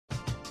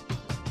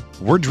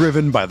We're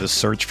driven by the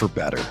search for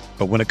better.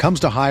 But when it comes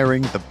to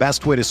hiring, the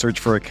best way to search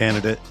for a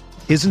candidate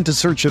isn't to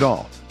search at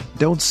all.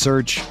 Don't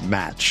search,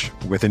 match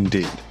with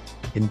Indeed.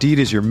 Indeed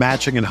is your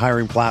matching and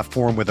hiring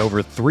platform with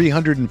over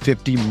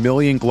 350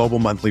 million global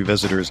monthly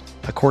visitors,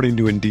 according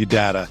to Indeed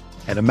data,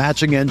 and a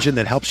matching engine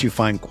that helps you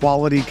find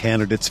quality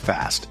candidates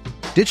fast.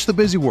 Ditch the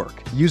busy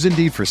work. Use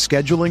Indeed for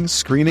scheduling,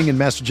 screening, and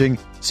messaging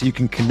so you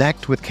can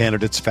connect with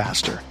candidates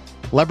faster.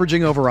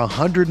 Leveraging over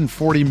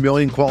 140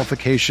 million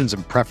qualifications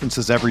and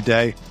preferences every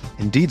day,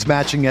 Indeed's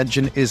matching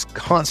engine is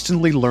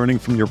constantly learning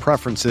from your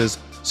preferences,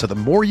 so the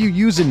more you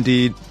use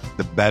Indeed,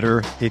 the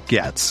better it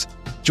gets.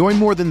 Join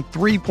more than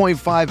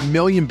 3.5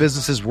 million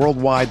businesses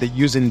worldwide that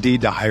use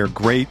Indeed to hire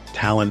great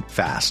talent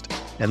fast.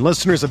 And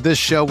listeners of this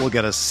show will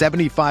get a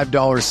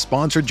 $75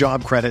 sponsored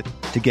job credit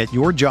to get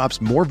your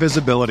jobs more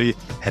visibility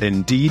at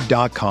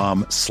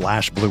Indeed.com/Blue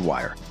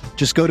Wire.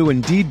 Just go to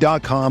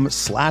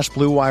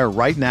Indeed.com/Blue Wire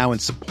right now and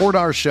support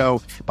our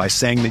show by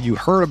saying that you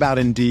heard about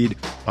Indeed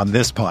on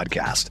this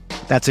podcast.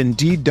 That's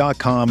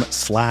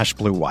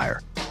Indeed.com/Blue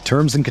Wire.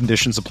 Terms and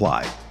conditions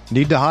apply.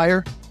 Need to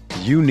hire?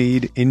 You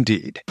need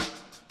Indeed.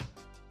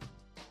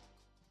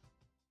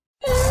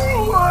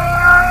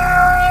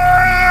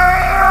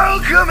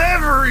 Welcome,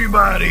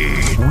 everybody.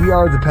 We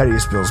are the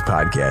Pettiest Bills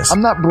podcast.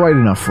 I'm not bright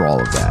enough for all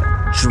of that.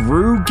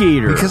 Drew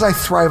Geary. Because I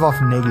thrive off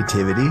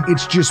negativity.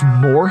 It's just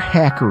more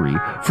hackery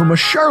from a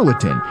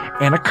charlatan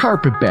and a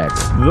carpetbagger.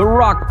 The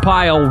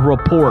Rockpile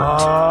Report.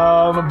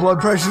 Oh, my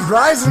blood pressure's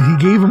rising. He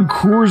gave him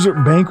Coors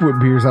banquet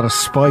beers out of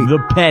spite. The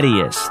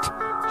pettiest,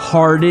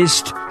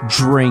 hardest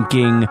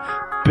drinking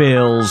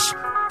Bills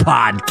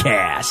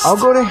podcast. I'll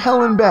go to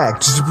hell and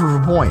back just to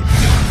prove a point.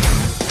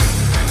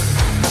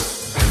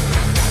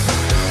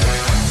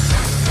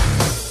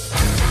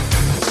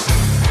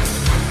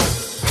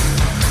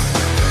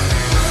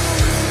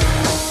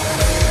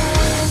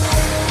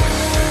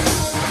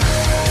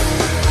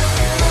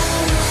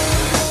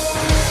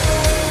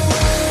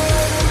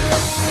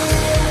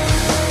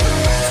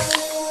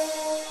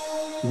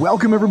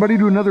 Welcome, everybody,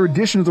 to another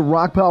edition of the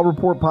Rockpile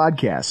Report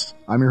podcast.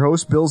 I'm your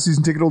host, Bills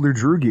season ticket holder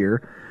Drew Geary.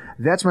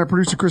 That's my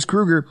producer, Chris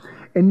Kruger.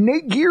 And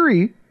Nate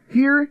Geary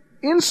here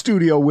in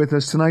studio with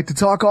us tonight to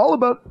talk all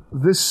about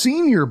the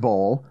Senior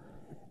Bowl.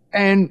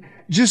 And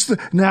just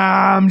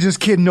I'm just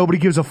kidding. Nobody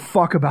gives a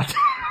fuck about that.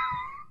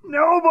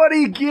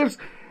 Nobody gives...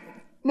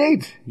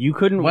 Nate. You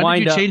couldn't When wind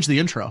did you up. change the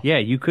intro? Yeah,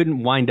 you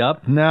couldn't wind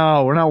up.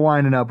 No, we're not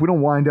winding up. We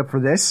don't wind up for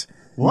this.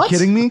 What? You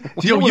kidding me?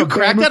 You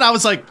cracked that? I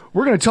was like...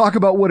 We're going to talk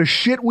about what a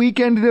shit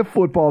weekend of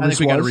football this was. I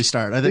think we got to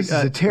restart. I think this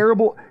is a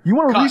terrible... You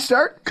want to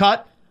restart?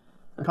 Cut,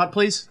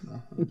 please.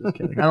 No, I'm just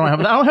kidding. I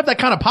don't have that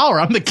kind of power.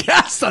 I'm the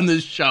guest on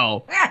this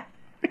show.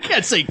 I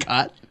can't say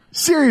cut.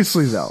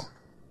 Seriously, though.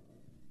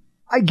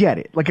 I get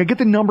it. Like, I get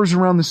the numbers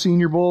around the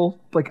Senior Bowl.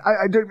 Like,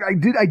 I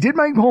did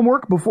my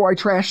homework before I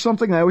trash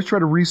something. I always try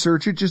to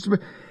research it. Just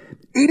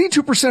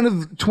 82% of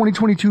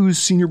 2022's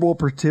Senior Bowl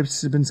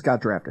participants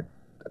got drafted.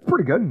 That's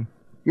pretty good.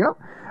 You know,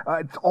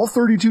 all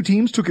 32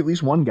 teams took at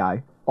least one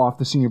guy off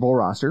the Senior Bowl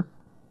roster.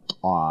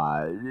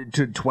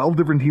 12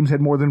 different teams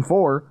had more than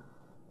 4.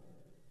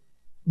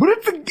 But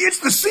it's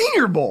the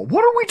Senior Bowl.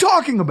 What are we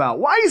talking about?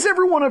 Why is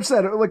everyone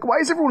upset? Like, why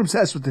is everyone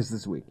obsessed with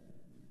this week?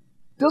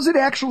 Does it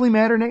actually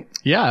matter, Nate?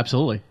 Yeah,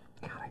 absolutely.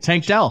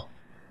 Tank Dell.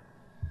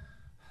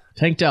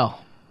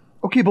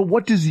 Okay, but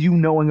what does you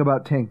knowing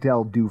about Tank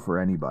Dell do for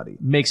anybody?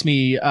 Makes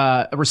me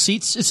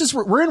receipts.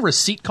 We're in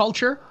receipt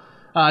culture.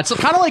 It's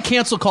kind of like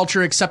cancel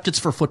culture, except it's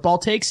for football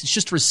takes. It's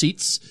just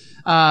receipts.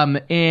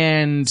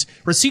 And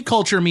receipt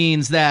culture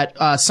means that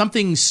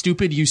something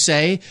stupid you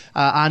say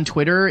on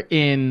Twitter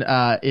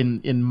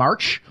in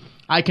March,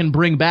 I can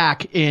bring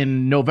back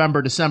in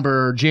November,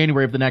 December,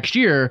 January of the next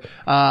year.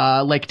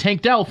 Like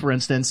Tank Dell, for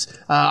instance.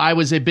 I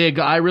was a big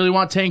I really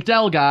want Tank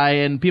Dell guy,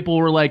 and people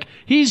were like,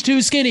 he's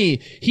too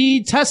skinny,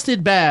 he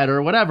tested bad,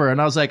 or whatever.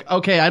 And I was like,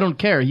 okay, I don't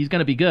care, he's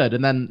gonna be good.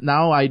 And then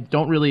now I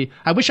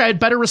wish I had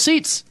better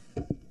receipts.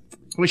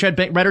 I wish I had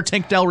better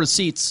Tank Dell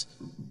receipts.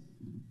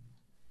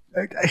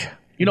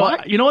 You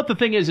know what the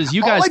thing is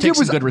you guys take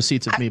some good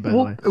receipts of me, by the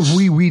way.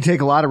 We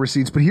take a lot of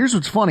receipts, but here's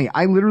what's funny.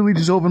 I literally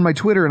just opened my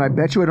Twitter, and I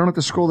bet you I don't have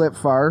to scroll that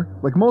far.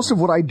 Like, most of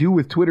what I do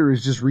with Twitter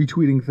is just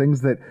retweeting things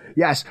that,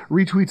 yes,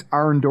 retweets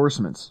are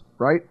endorsements,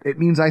 right? It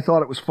means I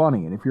thought it was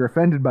funny, and if you're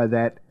offended by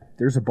that,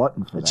 there's a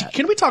button for that.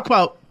 Can we talk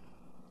about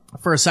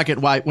for a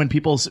second why when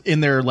people's in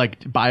their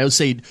like bios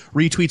say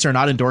retweets are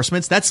not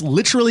endorsements? That's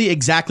literally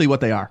exactly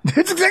what they are.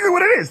 That's exactly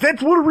what it is.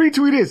 That's what a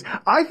retweet is.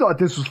 I thought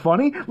this was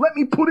funny. Let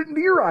me put it into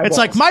your eyeballs. It's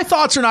like, my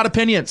thoughts are not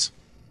opinions.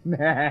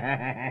 Here's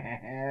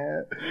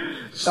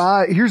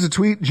a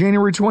tweet,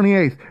 January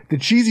 28th. The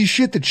cheesy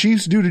shit the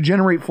Chiefs do to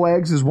generate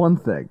flags is one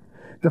thing.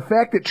 The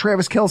fact that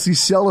Travis Kelce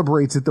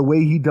celebrates it the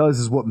way he does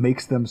is what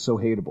makes them so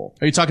hateable.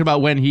 Are you talking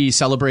about when he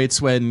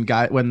celebrates when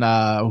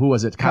who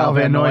was it? Kyle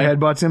Van Noy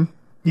headbutts him?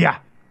 Yeah.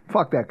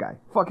 Fuck that guy.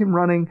 Fuck him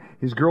running,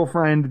 his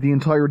girlfriend, the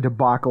entire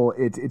debacle.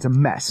 It's a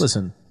mess.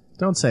 Listen,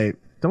 don't say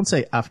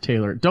F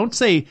Taylor. Don't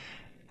say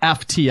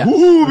FTF.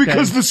 Ooh, okay?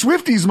 because the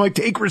Swifties might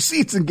take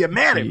receipts and get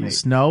mad at me.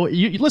 Please, no,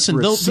 you listen.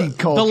 Receipt The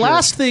culture.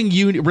 last thing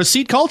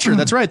receipt culture.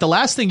 That's right. The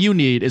last thing you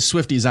need is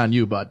Swifties on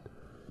you, bud.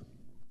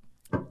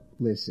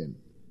 Listen,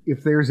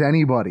 if there's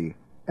anybody,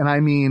 and I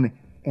mean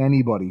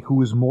anybody,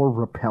 who is more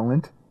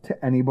repellent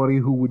to anybody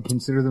who would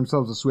consider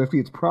themselves a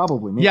Swiftie, it's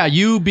probably me. Yeah,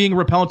 you being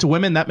repellent to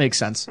women, that makes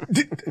sense.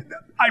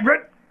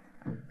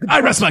 I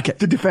rest my case.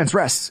 The defense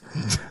rests.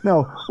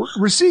 No,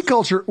 receipt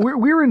culture.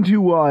 We're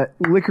into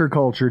liquor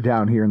culture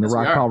down here in the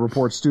Rockpile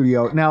Report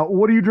studio. Now,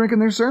 what are you drinking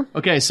there, sir?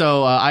 Okay,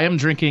 so I am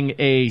drinking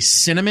a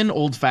cinnamon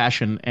old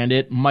fashioned, and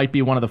it might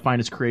be one of the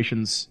finest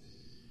creations.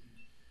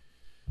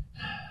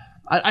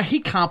 I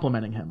hate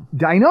complimenting him.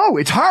 I know,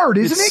 it's hard,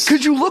 isn't it?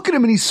 Because you look at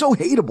him and he's so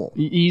hateable.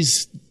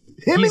 He's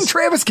and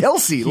Travis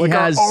Kelce, like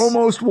has,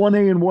 almost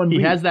 1A and 1B.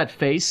 He has that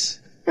face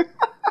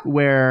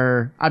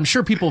where I'm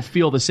sure people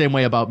feel the same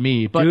way about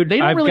me, but they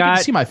don't really get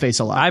to see my face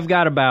a lot. I've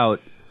got about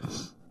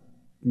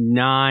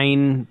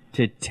 9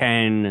 to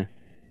 10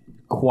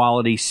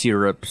 quality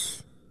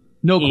syrups.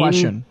 No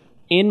question.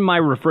 In my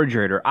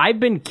refrigerator.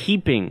 I've been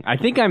keeping, I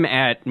think I'm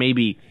at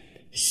maybe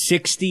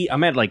 60,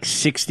 I'm at like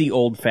 60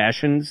 old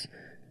fashions.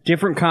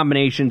 Different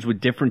combinations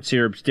with different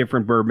syrups,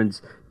 different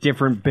bourbons,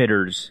 different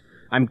bitters.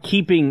 I'm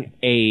keeping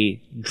a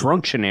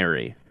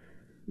drunctionary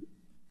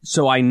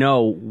so I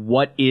know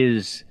what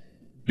is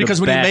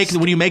because the best.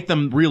 when you make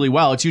them really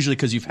well, it's usually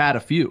because you've had a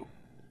few.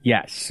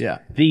 Yes. Yeah.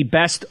 The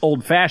best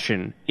old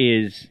fashioned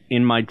is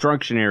in my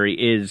drunctionary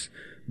is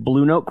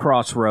Blue Note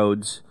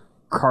Crossroads,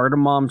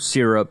 cardamom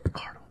syrup,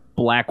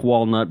 black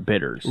walnut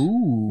bitters.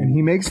 Ooh. And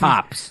he makes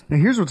tops. Now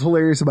here's what's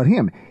hilarious about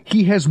him.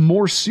 He has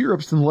more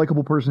syrups than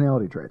likable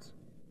personality traits.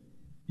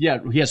 Yeah,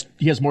 he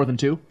has more than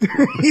 2.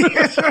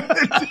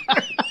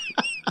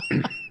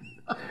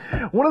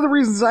 One of the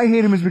reasons I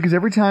hate him is because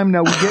every time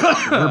now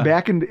we're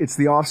back in, it's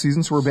the off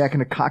season, so we're back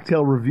into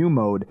cocktail review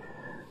mode.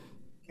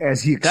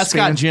 As he expands, that's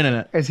got gin in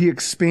it. As he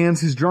expands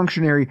his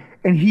drunctionary,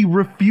 and he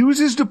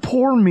refuses to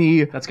pour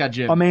me that's got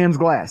gin. A man's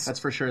glass. That's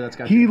for sure. That's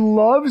got he gin.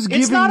 Loves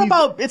giving.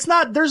 It's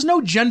not. There's no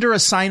gender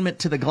assignment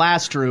to the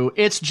glass, Drew.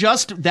 It's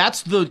just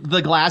that's the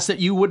glass that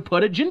you would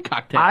put a gin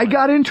cocktail. I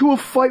got into a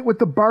fight with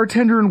the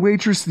bartender and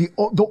waitress.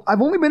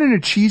 I've only been in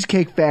a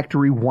Cheesecake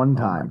Factory one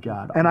time. Oh my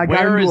God. And I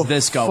Where got into is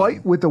this a going?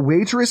 fight with the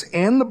waitress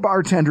and the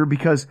bartender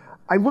because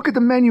I look at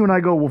the menu and I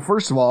go, well,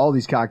 first of all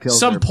these cocktails.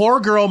 Some poor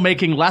girl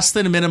making less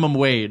than minimum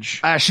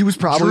wage. She was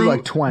probably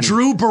like 20.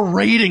 Drew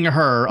berating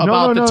her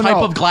about the type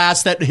of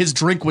glass that his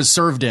drink was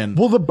served in.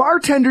 Well, the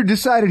bartender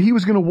decided he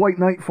was going to white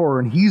knight for her,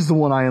 and he's the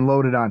one I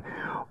unloaded on.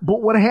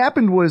 But what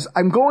happened was,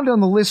 I'm going down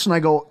the list and I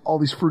go, all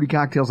these fruity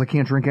cocktails, I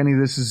can't drink any of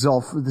this. This is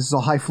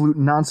all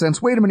highfalutin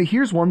nonsense. Wait a minute,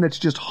 here's one that's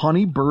just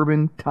honey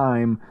bourbon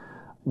thyme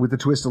with a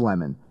twist of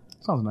lemon.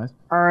 Sounds nice.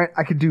 All right,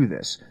 I could do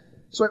this.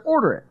 So I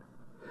order it.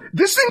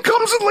 This thing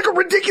comes in like a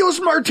ridiculous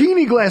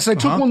martini glass. I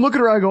took one look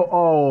at her. I go,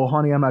 oh,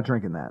 honey, I'm not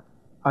drinking that.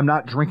 I'm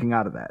not drinking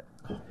out of that.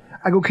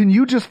 I go, can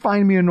you just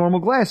find me a normal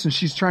glass? And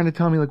she's trying to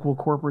tell me, like, well,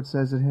 corporate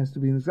says it has to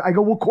be in this. I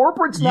go, well,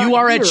 corporate's not You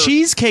are here. at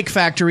Cheesecake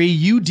Factory.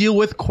 You deal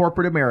with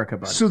corporate America,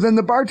 buddy. So then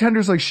the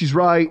bartender's like, she's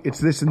right. It's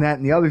this and that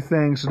and the other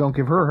thing, so don't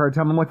give her a hard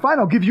time. I'm like, fine,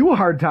 I'll give you a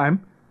hard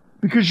time.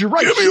 Because you're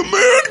right. Give me a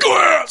man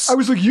glass! I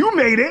was like, you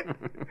made it.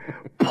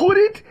 Put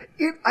it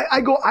in. I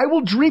go, I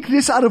will drink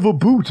this out of a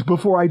boot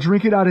before I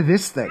drink it out of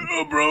this thing.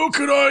 Oh, bro,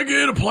 could I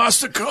get a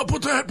plastic cup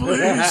with that, please?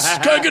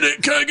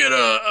 Can I get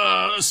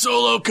a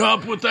solo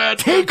cup with that?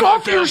 Take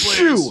off your please?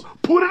 shoe.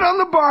 Put it on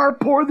the bar.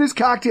 Pour this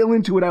cocktail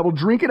into it. I will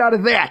drink it out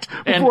of that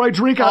before I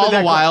drink out of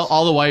that.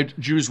 All the while,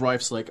 Drew's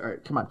wife's like, all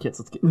right, come on, kids,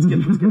 let's get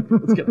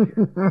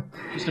here.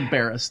 Just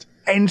embarrassed.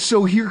 And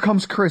so here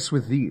comes Chris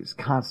with these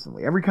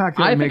constantly. Every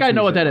cocktail. I think makes I me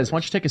know what that sick. is. Why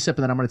don't you take a sip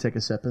and then I'm going to take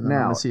a sip and then I'm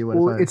Now, going to see what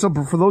well, it's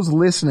for those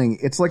listening.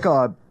 It's like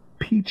a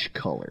peach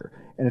color,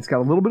 and it's got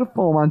a little bit of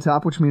foam on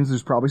top, which means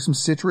there's probably some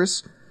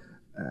citrus.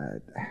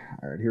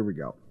 All right, here we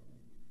go.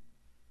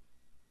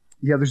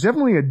 Yeah, there's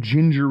definitely a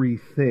gingery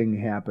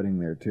thing happening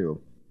there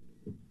too.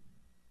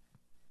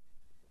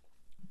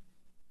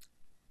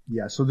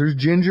 Yeah, so there's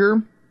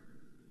ginger.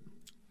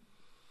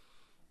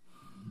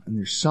 And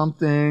there's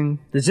something.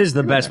 This is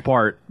the best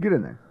part Get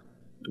in there.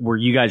 where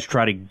you guys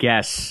try to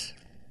guess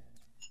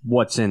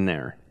what's in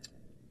there.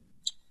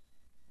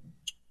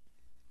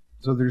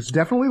 So there's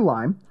definitely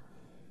lime.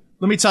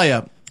 Let me tell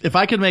you, if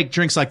I could make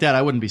drinks like that,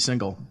 I wouldn't be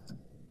single.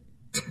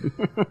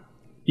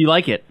 You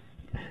like it?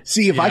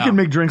 See, if I could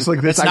make drinks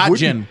like this, It's I not would.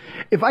 gin.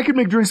 If I could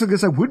make drinks like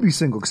this, I would be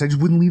single because I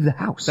just wouldn't leave the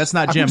house. That's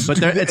not I gin, would but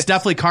just do it's that.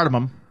 definitely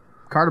cardamom.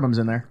 Cardamom's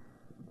in there.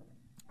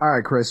 All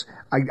right, Chris.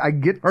 I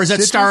get. Or is that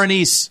citrus. star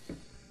anise?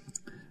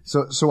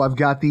 So I've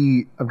got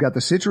the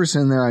citrus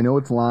in there. I know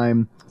it's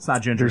lime. It's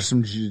not ginger. There's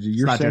some.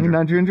 You're not saying ginger.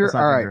 not ginger. It's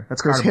not All right, ginger.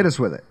 That's Chris, cardamom. hit us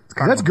with it.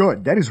 That's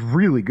good. That is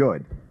really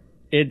good.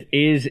 It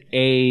is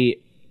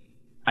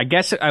I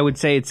guess I would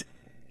say it's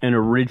an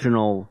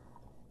original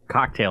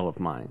cocktail of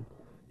mine.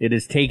 It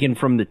is taken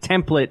from the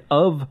template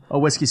of A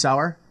whiskey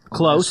sour?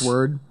 Close. Nice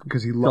word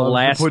because he loves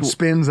last to put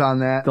spins on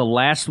that. The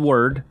last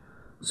word.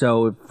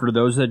 So for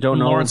those that don't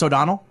know, Lawrence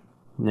O'Donnell?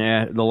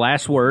 yeah, the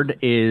last word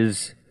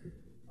is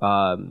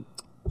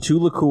 2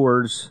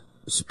 liqueurs,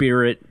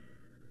 spirit,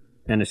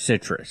 and a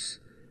citrus.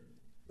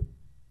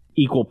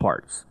 Equal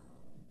parts.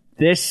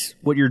 This,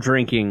 what you're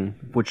drinking,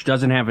 which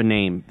doesn't have a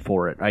name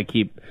for it. I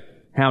keep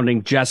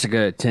hounding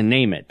Jessica to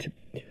name it.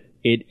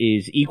 It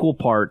is equal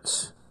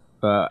parts,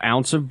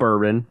 ounce of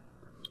bourbon,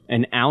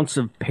 an ounce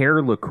of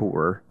pear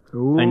liqueur,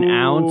 an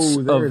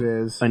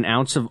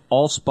ounce of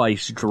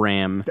allspice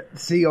dram.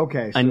 See,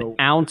 okay, so an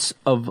ounce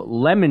of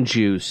lemon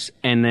juice,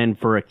 and then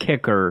for a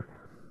kicker,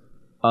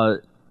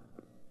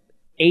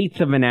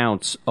 1/8 of an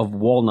ounce of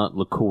walnut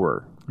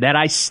liqueur. That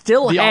I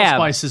still have. The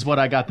allspice is what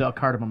I got the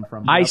cardamom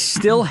from. I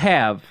still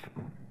have.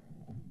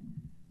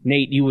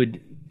 Nate, you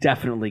would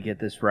definitely get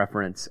this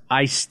reference.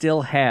 I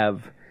still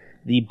have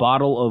the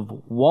bottle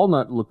of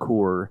walnut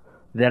liqueur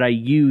that I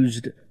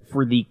used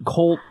for the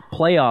Colt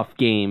playoff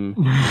game,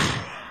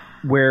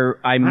 where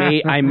I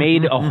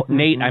made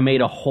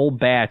a whole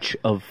batch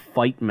of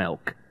fight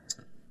milk.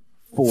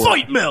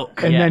 Fight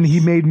milk! And then he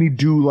made me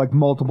do like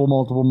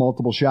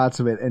multiple shots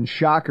of it, and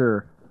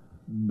shocker,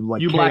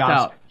 like You chaos, blacked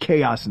out.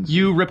 Chaos ensued.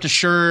 You ripped a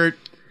shirt.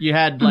 You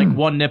had like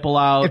one nipple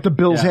out. If the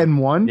Bills hadn't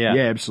won, Yeah.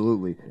 yeah,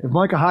 absolutely. If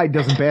Micah Hyde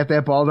doesn't bat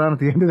that ball down at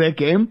the end of that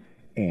game,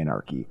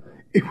 anarchy.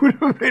 It would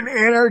have been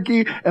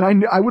anarchy,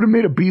 and I would have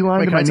made a beeline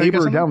to can I my tell you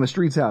neighbor something? down the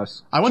street's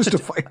house. I went just to-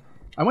 to fight.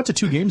 I went to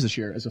 2 games this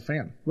year as a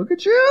fan. Look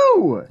at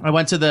you! I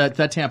went to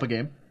that Tampa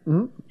game.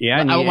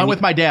 Yeah, I went with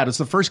my dad. It's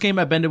the first game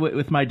I've been to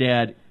with my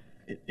dad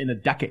in a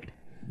decade.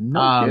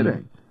 No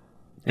kidding.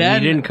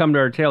 and you didn't come to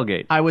our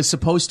tailgate. I was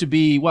supposed to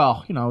be,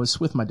 well, I was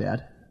with my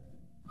dad.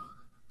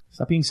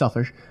 Stop being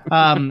selfish.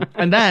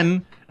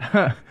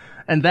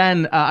 And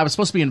then I was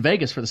supposed to be in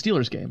Vegas for the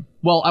Steelers game.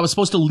 Well, I was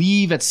supposed to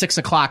leave at 6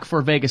 o'clock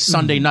for Vegas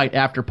Sunday night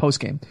after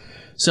postgame.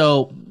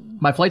 So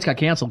my flights got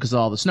canceled because of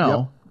all the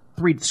snow.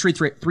 Yep.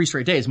 Three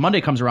straight days.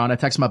 Monday comes around. I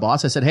text my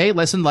boss. I said, hey,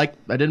 listen, I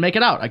didn't make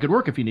it out. I could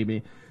work if you need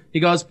me. He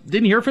goes,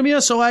 didn't hear from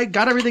you, so I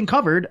got everything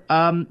covered.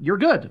 You're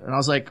good. And I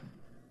was like,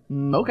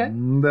 okay.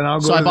 Then I'll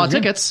go So I to bought the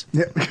game. tickets.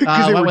 Yeah. 'Cause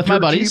they Went were with my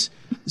dirt buddies.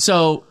 cheap.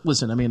 So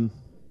listen,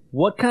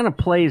 What kind of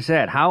play is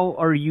that? How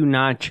are you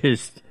not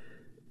just,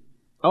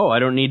 I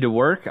don't need to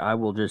work. I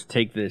will just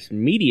take this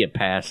media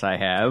pass I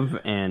have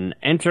and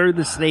enter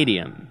the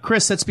stadium.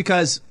 Chris, that's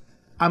because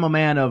I'm a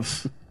man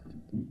of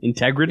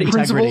Integrity?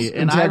 Principles?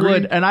 and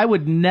Integrity? I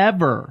would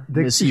never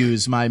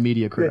misuse my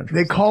media credentials.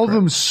 They call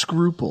them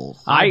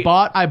scruples. I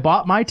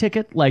bought my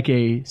ticket like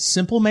a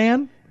simple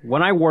man.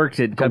 When I worked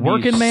at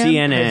working man?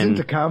 Peasant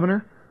to WCNN,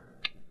 commoner.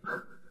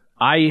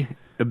 I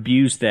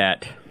abused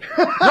that.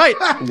 Right.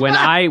 When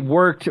I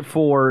worked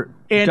for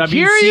And WCNN,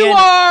 here you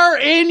are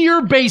in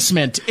your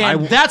basement,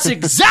 and that's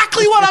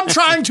exactly what I'm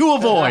trying to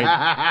avoid.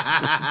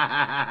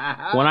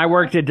 When I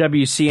worked at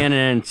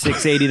WCNN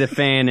 680 The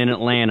Fan in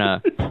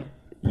Atlanta,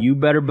 you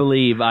better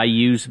believe I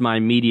used my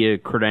media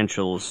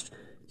credentials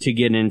to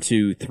get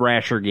into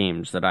Thrasher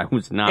games that I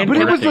was not But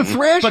it was the working.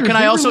 Thrashers. But can They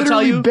I were also tell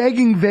literally you-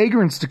 begging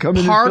vagrants to come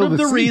in Part and of fill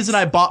the seats. reason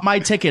I bought my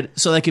ticket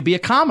so that I could be a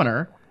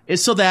commoner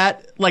is so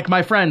that,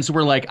 my friends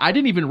were like, I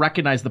didn't even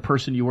recognize the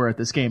person you were at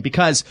this game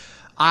because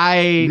Yeah,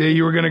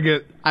 you were gonna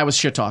get. I was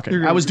shit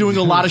talking. I was doing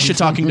a lot of shit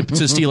talking to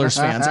Steelers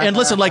fans. And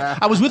listen,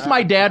 I was with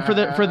my dad for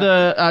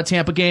the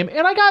Tampa game,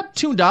 and I got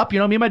tuned up. Me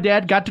and my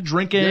dad got to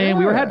drinking. Yeah.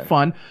 We had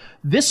fun.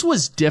 This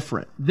was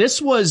different.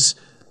 This was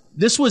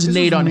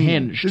Nate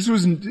unhinged. This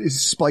was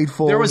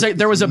spiteful. There was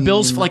a mean.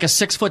 Bills, like a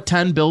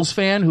 6'10" Bills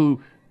fan who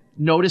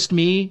noticed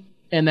me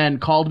and then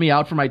called me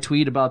out for my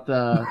tweet about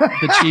the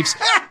Chiefs.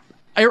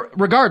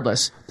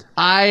 Regardless,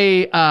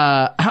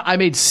 I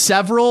made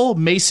several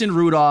Mason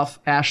Rudolph,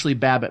 Ashley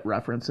Babbitt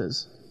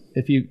references.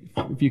 If you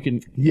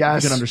can,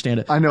 Yes, you can understand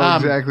it. I know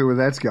exactly where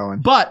that's going.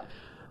 But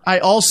I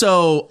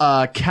also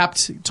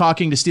kept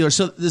talking to Steelers.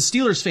 So the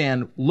Steelers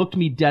fan looked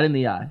me dead in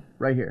the eye,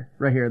 right here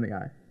in the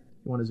eye.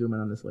 You want to zoom in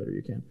on this later?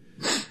 You can.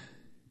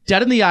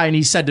 Dead in the eye, and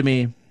he said to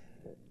me,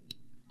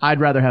 "I'd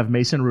rather have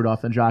Mason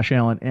Rudolph than Josh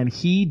Allen," and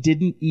he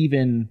didn't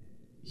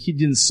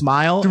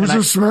smile. There was and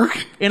no smirk.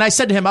 And I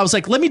said to him, I was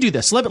like, let me do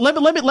this. Let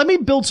me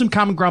build some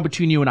common ground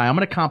between you and I. I'm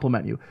going to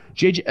compliment you.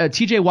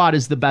 TJ Watt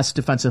is the best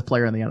defensive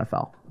player in the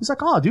NFL. He's like,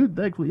 oh, dude,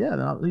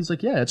 yeah. He's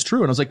like, yeah, it's true.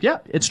 And I was like, yeah,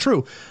 it's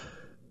true.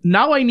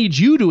 Now I need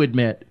you to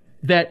admit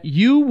that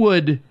you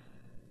would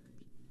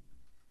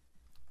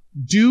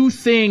do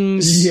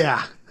things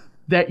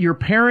that your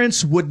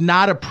parents would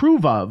not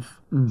approve of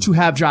to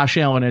have Josh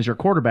Allen as your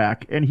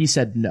quarterback. And he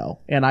said no.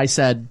 And I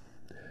said,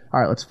 all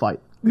right, let's fight.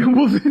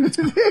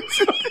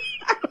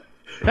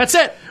 That's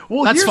it.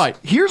 Well, let's fight.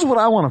 Here's what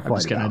I want to fight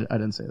Just kidding. about. I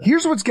didn't say that.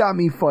 Here's what's got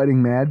me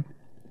fighting mad.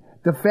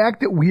 The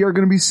fact that we are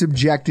going to be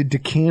subjected to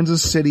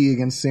Kansas City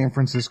against San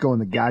Francisco in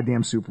the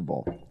goddamn Super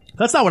Bowl.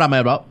 That's not what I'm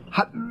mad about.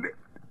 I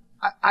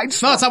No,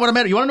 that's not what I'm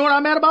mad about. You want to know what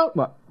I'm mad about?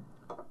 What?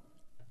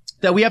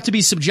 That we have to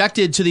be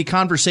subjected to the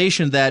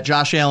conversation that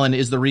Josh Allen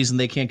is the reason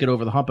they can't get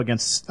over the hump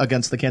against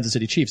the Kansas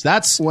City Chiefs.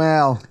 That's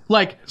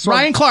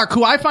Ryan Clark,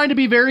 who I find to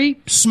be very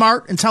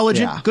smart,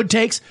 intelligent, good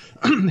takes.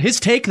 His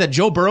take that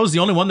Joe Burrow is the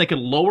only one that can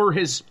lower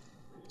his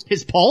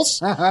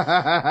pulse.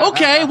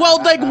 Okay, well,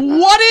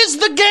 what is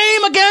the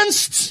game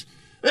against?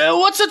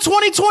 What's the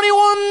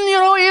 2021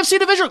 AFC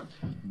division?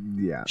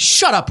 Yeah.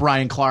 Shut up,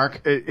 Ryan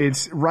Clark.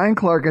 It's Ryan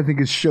Clark, I think,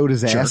 has showed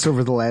his ass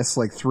over the last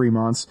 3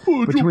 months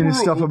between his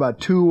stuff about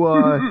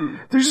Tua.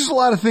 There's just a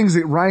lot of things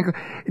that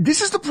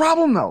this is the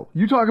problem though.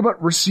 You talk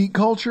about receipt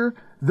culture.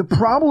 The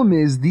problem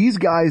is these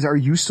guys are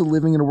used to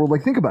living in a world,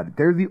 think about it.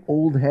 They're the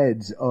old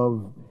heads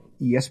of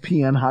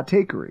ESPN hot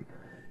takery.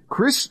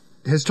 Chris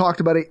has talked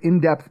about it in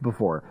depth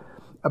before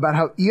about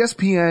how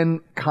ESPN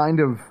kind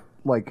of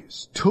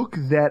took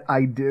that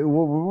idea.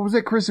 What was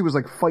that, Chris? It was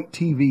Fight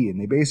TV,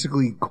 and they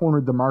basically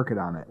cornered the market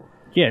on it.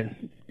 Yeah,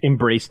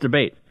 embrace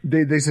debate.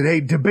 They said, "Hey,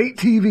 debate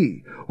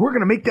TV. We're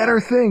going to make that our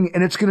thing,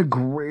 and it's going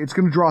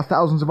to draw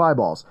thousands of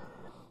eyeballs."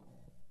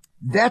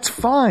 That's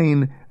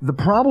fine. The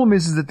problem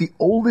is that the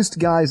oldest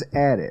guys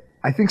at it.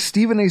 I think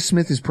Stephen A.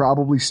 Smith is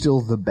probably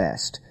still the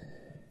best,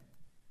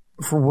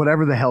 for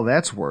whatever the hell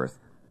that's worth.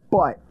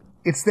 But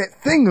it's that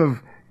thing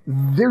of,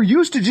 they're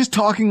used to just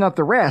talking out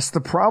the rest.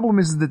 The problem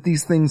is that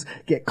these things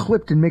get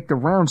clipped and make the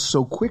rounds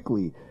so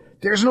quickly.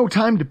 There's no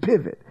time to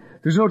pivot.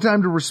 There's no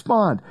time to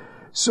respond.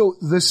 So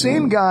the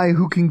same guy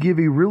who can give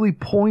a really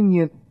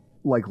poignant,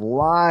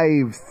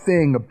 live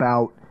thing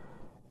about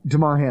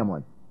Damar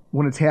Hamlin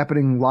when it's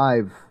happening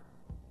live,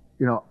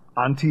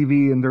 on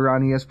TV, and they're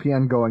on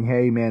ESPN going,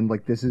 "Hey man,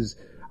 this is,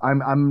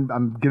 I'm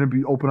going to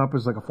be open up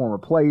as a former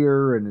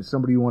player and as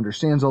somebody who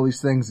understands all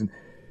these things."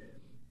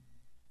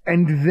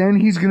 And then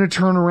he's going to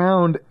turn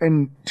around,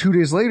 and 2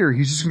 days later,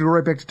 he's just going to go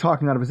right back to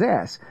talking out of his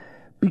ass.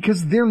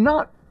 Because they're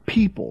not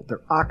people.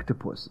 They're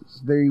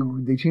octopuses.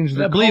 They change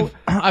their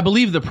I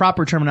believe the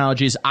proper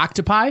terminology is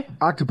octopi.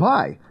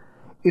 Octopi.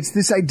 It's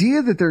this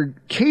idea that they're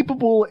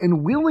capable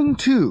and willing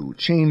to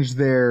change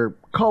their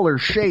color,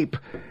 shape.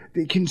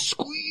 They can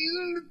squeeze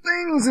into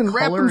things and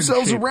wrap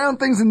themselves around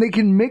things, and they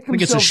can make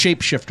themselves... I think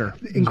it's a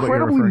shapeshifter.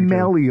 Incredibly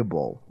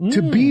malleable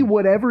to be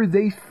whatever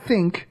they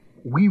think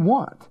we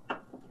want.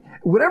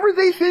 Whatever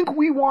they think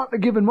we want at a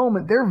given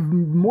moment, they're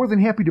more than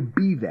happy to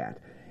be that.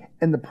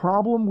 And the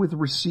problem with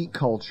receipt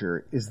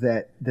culture is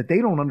that they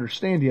don't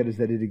understand yet is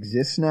that it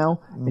exists now,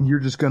 and you're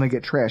just going to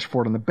get trashed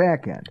for it on the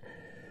back end.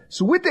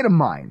 So with that in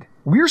mind,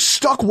 we're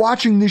stuck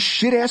watching this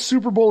shit-ass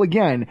Super Bowl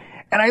again,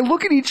 and I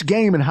look at each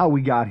game and how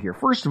we got here.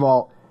 First of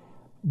all,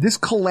 this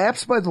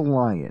collapse by the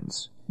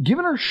Lions,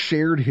 given our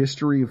shared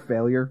history of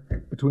failure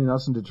between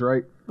us and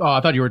Detroit... Oh,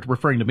 I thought you were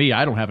referring to me.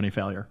 I don't have any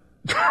failure.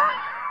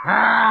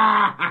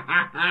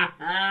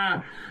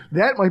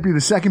 That might be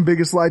the second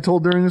biggest lie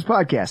told during this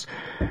podcast.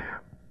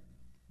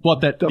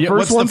 What's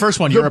the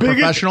first one? You're a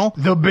professional?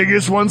 The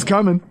biggest one's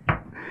coming.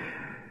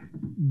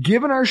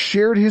 Given our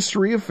shared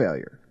history of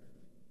failure,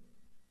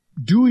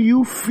 do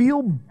you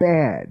feel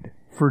bad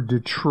for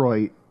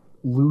Detroit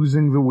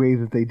losing the way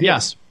that they did?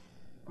 Yes.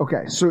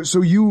 Okay, so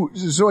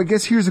I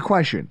guess here's the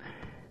question.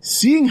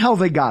 Seeing how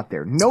they got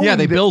there,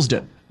 they Billsed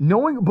it.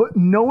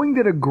 Knowing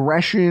that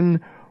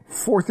aggression,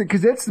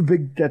 because that's the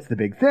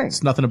big thing.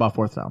 It's nothing about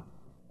fourth down.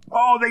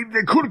 Oh,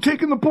 they could have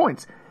taken the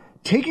points.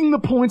 Taking the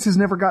points has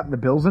never gotten the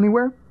Bills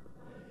anywhere.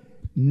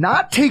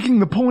 Not taking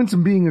the points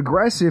and being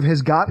aggressive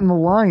has gotten the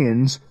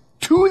Lions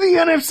to the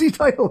NFC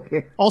title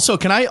game. Also,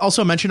 can I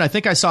also mention, I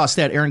think I saw a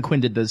stat, Aaron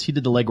Quinn did this. He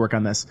did the legwork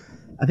on this.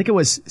 I think it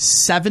was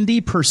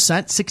 70%,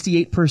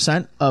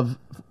 68% of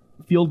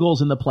field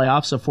goals in the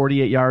playoffs of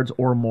 48 yards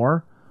or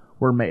more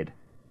were made.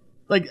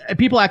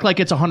 People act like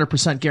it's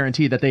 100%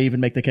 guaranteed that they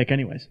even make the kick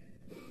anyways.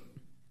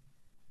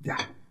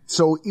 Yeah.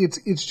 So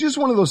it's just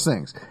one of those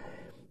things.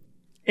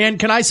 And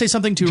can I say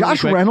something too?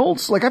 Josh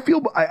Reynolds,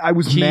 I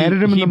was mad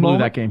at him in the moment. He blew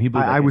that game.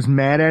 I was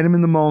mad at him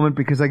in the moment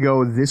because I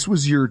go, this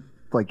was your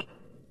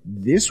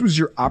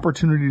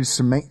opportunity to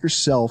cement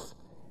yourself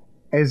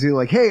as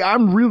hey,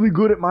 I'm really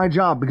good at my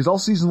job, because all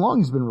season long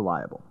he's been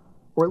reliable.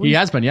 Or at least he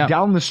has been, yeah.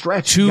 Down the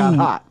stretch, he got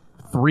hot.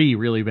 3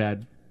 really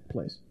bad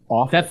plays.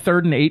 Awful. That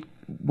 3rd and 8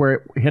 where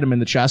it hit him in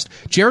the chest.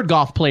 Jared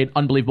Goff played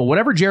unbelievable.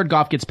 Whatever Jared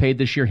Goff gets paid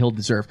this year, he'll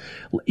deserve.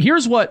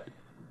 Here's what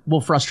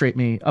frustrates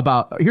me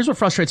about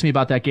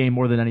that game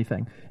more than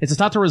anything. It's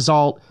not the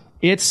result.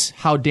 It's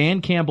how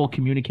Dan Campbell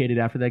communicated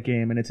after that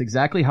game, and it's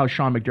exactly how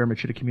Sean McDermott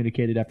should have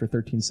communicated after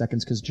 13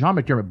 seconds, because Sean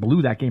McDermott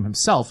blew that game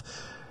himself.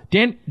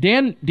 Dan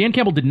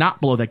Campbell did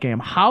not blow that game.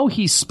 How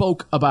he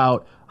spoke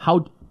about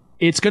how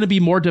it's going to be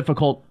more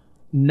difficult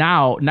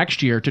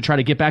next year to try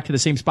to get back to the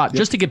same spot,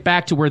 just to get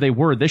back to where they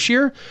were this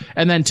year,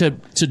 and then to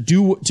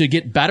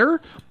get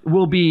better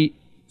will be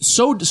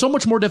so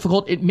much more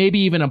difficult. It may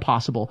be even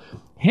impossible.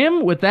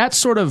 Him with that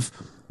sort of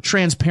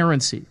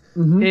transparency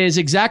is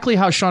exactly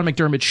how Sean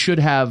McDermott should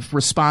have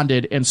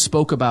responded and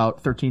spoke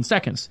about 13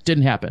 seconds.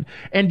 Didn't happen.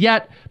 And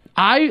yet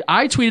I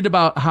tweeted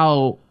about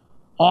how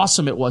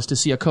awesome it was to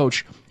see a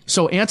coach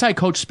so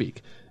anti-coach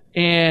speak.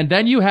 And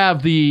then you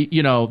have the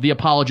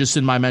apologists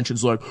in my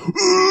mentions I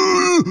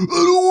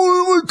don't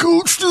want my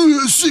coach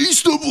to say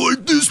stuff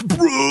like this,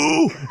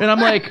 bro. And I'm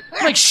like,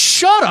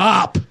 shut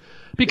up.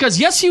 Because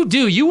yes, you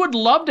do. You would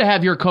love to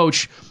have your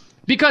coach.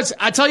 Because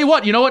I tell you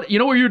what, you know what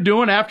you're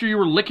doing after you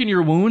were licking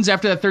your wounds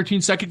after that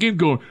 13-second game,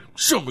 going,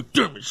 Sean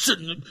McDermott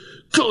shouldn't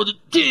call the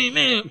game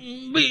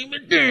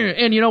in.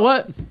 And you know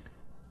what?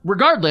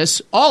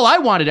 Regardless, all I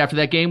wanted after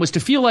that game was to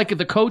feel like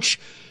the coach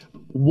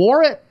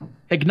wore it,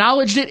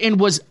 acknowledged it, and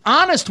was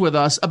honest with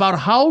us about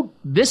how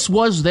this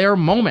was their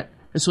moment.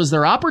 This was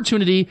their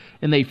opportunity,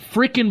 and they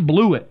freaking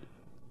blew it.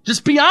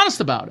 Just be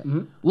honest about it,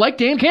 like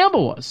Dan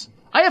Campbell was.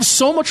 I have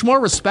so much more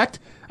respect.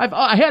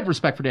 I had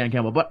respect for Dan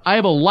Campbell, but I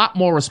have a lot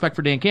more respect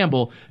for Dan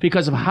Campbell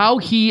because of how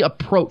he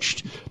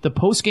approached the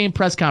post-game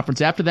press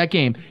conference after that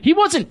game. He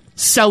wasn't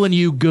selling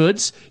you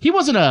goods. He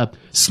wasn't a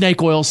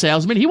snake oil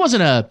salesman. He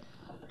wasn't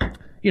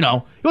he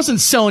wasn't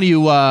selling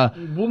you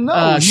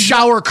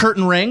shower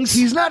curtain rings.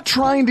 He's not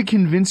trying to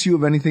convince you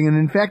of anything, and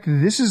in fact,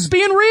 this is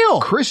being real.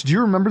 Chris, do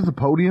you remember the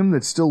podium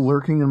that's still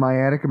lurking in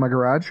my attic in my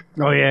garage?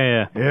 Oh,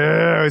 yeah.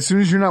 Yeah, as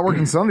soon as you're not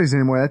working Sundays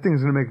anymore, that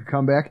thing's going to make a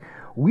comeback.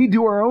 We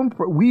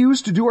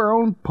used to do our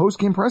own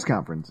post-game press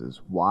conferences.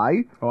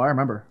 Why? Oh, I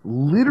remember.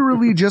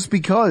 Literally just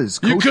because.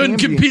 You couldn't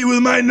compete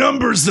with my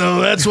numbers, though.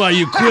 That's why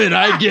you quit.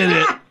 I get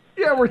it.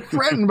 Yeah, we're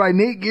threatened by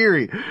Nate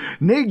Geary.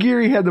 Nate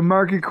Geary had the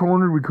market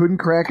cornered. We couldn't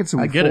crack it, so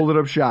we folded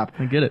up shop.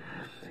 I get it.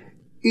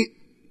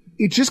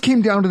 It just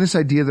came down to this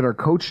idea that our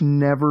coach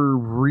never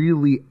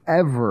really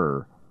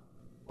ever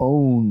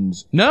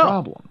owns the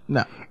problem.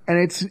 No.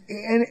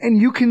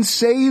 And you can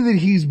say that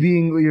he's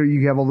being,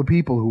 you have all the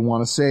people who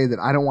want to say that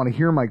I don't want to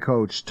hear my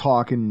coach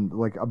talking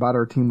like about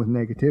our team with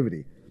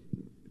negativity.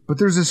 But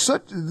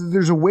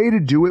there's a way to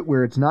do it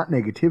where it's not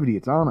negativity,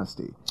 it's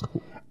honesty.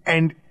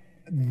 And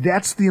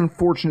that's the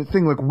unfortunate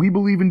thing. Like, we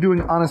believe in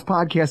doing honest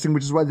podcasting,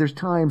 which is why there's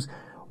times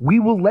we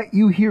will let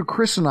you hear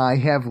Chris and I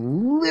have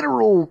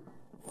literal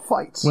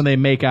fights. When they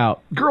make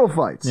out. Girl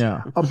fights.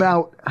 Yeah.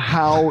 About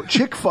how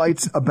chick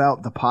fights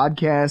about the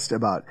podcast,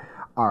 about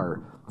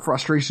our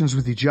frustrations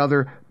with each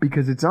other,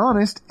 because it's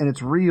honest and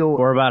it's real.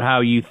 Or about how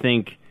you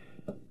think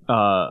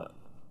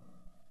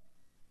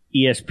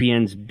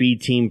ESPN's B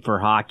team for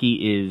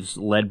hockey is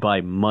led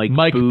by Mike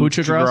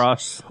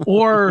Buchagras.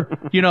 Or,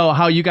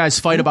 how you guys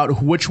fight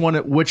about which one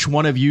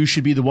of you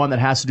should be the one that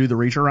has to do the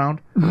reach around.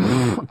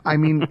 I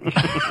mean,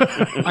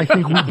 I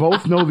think we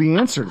both know the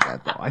answer to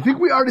that, though. I think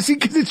we are to see,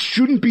 because it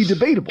shouldn't be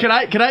debatable. Can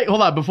I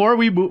hold on before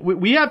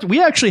we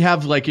actually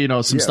have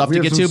some stuff to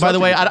get to. By the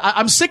way,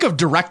 I'm sick of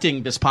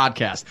directing this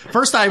podcast.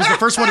 First, I was the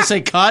first one to say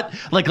cut.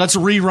 Like, let's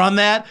rerun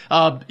that.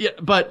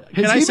 But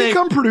has he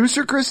become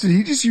producer, Chris? Did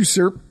he just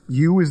usurp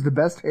you as the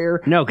best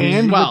hair? No,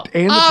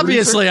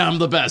 obviously I'm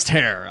the best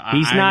hair.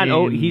 He's not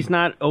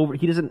over.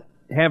 He doesn't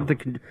have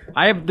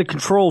I have the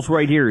controls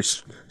right here.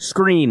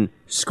 Screen.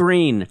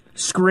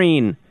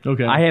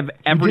 Okay. I have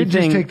everything. You did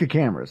just take the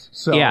cameras.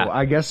 So yeah.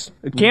 I guess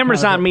the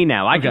camera's on me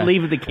now. I can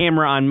leave the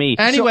camera on me.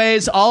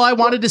 Anyways, all I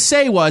wanted to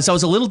say was I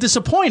was a little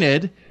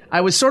disappointed.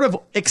 I was sort of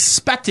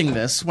expecting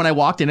this when I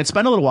walked in. It's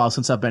been a little while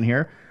since I've been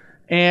here.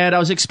 And I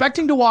was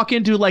expecting to walk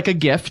into like a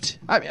gift.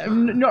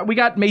 We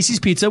got Macy's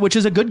Pizza, which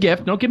is a good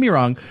gift. Don't get me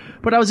wrong.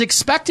 But I was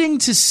expecting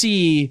to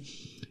see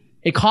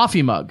a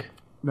coffee mug.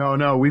 No.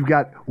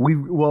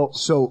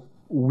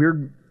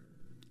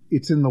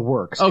 It's in the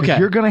works. Okay.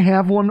 You're going to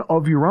have one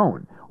of your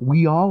own.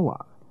 We all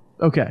are.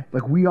 Okay.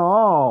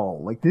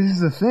 This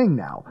is a thing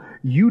now.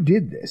 You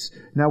did this.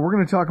 Now, we're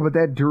going to talk about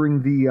that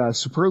during the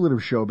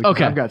superlative show,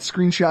 because I've got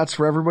screenshots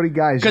for everybody,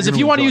 guys. Because if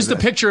you want to use the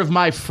picture of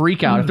my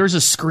freak out, if there's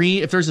a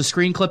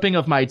screen clipping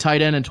of my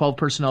tight end and 12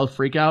 personnel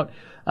freak out,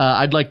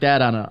 I'd like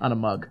that on a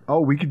mug.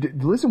 Oh, we can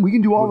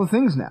do all the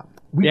things now.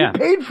 We get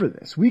paid for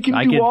this. We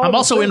can do all. I'm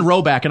also in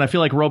Roback, and I feel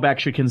like Roback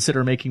should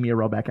consider making me a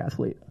Roback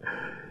athlete.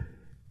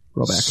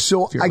 Roback.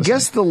 So I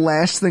guess the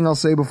last thing I'll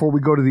say before we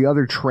go to the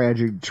other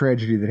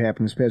tragedy that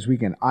happened this past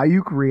weekend,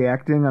 Ayuk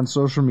reacting on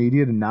social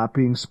media to not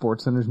being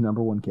SportsCenter's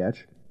number one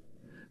catch.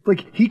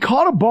 Like, he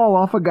caught a ball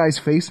off a guy's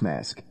face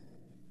mask,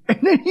 and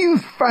then you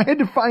had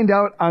to find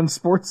out on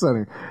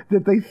SportsCenter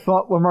that they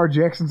thought Lamar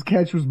Jackson's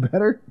catch was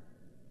better.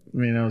 I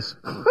mean,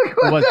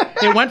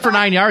 it went for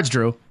 9 yards,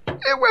 Drew.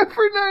 It went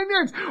for 9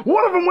 yards.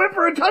 One of them went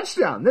for a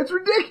touchdown. That's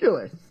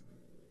ridiculous.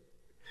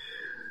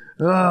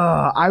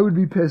 I would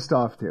be pissed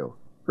off too.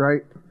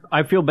 Right?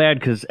 I feel bad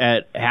because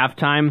at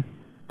halftime,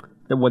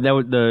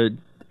 the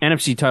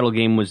NFC title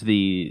game was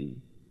the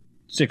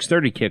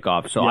 6:30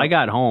 kickoff. So I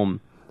got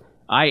home,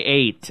 I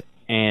ate,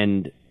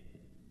 and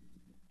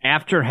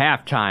after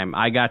halftime,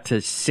 I got to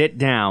sit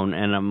down,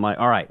 and I'm like,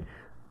 all right,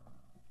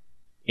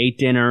 ate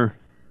dinner,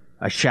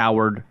 I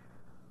showered.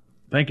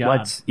 Thank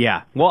God.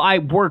 Well, I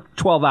worked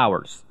 12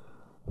 hours.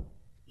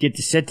 Get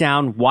to sit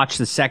down, watch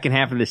the second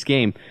half of this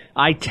game.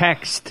 I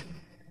text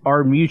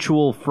our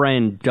mutual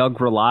friend, Doug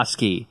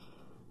Roloski,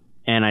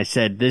 and I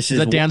said, "This is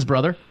that Dan's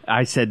brother?"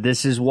 I said,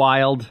 "This is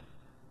wild.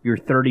 You're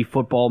 30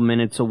 football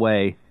minutes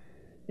away."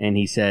 And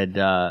he said,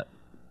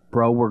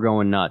 "Bro, we're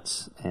going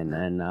nuts." And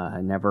then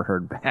I never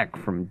heard back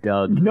from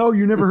Doug. No,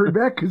 you never heard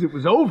back because it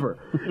was over.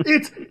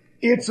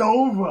 It's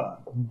over.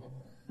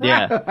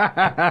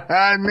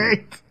 Yeah.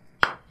 Nate.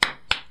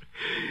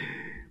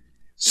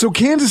 So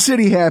Kansas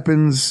City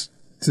happens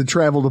to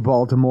travel to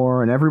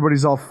Baltimore, and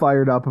everybody's all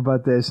fired up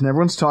about this, and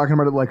everyone's talking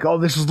about it like, oh,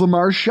 this is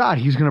Lamar's shot.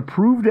 He's going to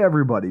prove to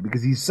everybody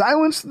because he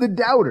silenced the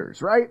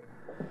doubters, right?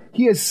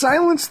 He has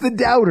silenced the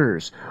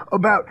doubters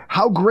about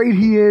how great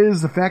he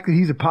is, the fact that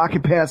he's a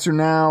pocket passer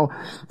now,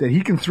 that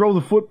he can throw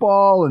the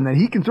football, and that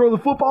he can throw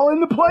the football in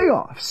the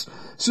playoffs.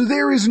 So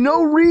there is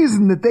no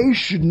reason that they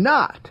should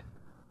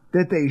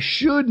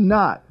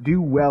not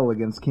do well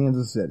against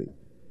Kansas City.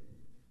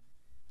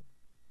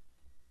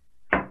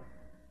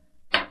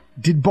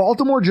 Did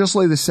Baltimore just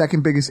lay the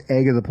second biggest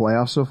egg of the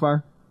playoffs so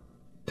far?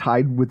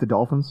 Tied with the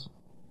Dolphins?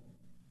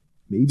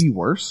 Maybe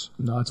worse?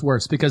 No, it's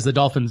worse because the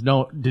Dolphins.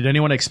 No, did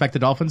anyone expect the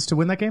Dolphins to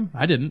win that game?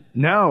 I didn't.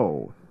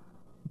 No.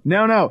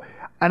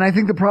 And I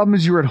think the problem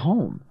is you're at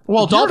home.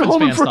 Well, Dolphins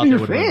fans thought they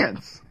would win.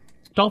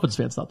 Dolphins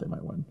fans thought they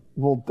might win.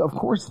 Well, of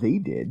course they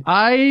did.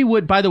 I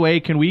would. By the way,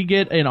 can we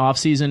get an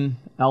off-season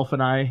Elf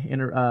and I?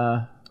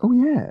 Oh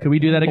yeah. Can we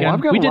do that again?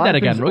 We did that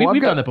again.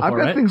 We've done that before, I've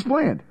got right? things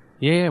planned.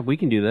 Yeah, we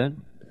can do that.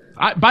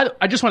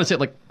 I just want to say,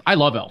 like, I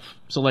love Elf,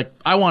 so like,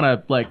 I want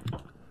to like.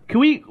 Can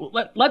we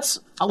let's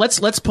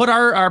put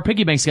our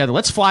piggy banks together.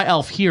 Let's fly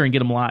Elf here and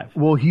get him live.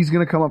 Well, he's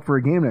going to come up for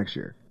a game next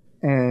year,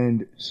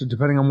 and so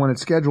depending on when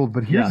it's scheduled.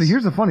 But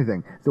here's the funny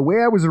thing: the way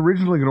I was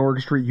originally going to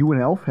orchestrate you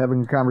and Elf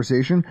having a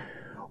conversation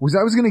was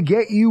I was going to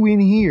get you in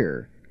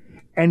here,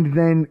 and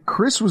then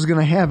Chris was going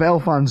to have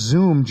Elf on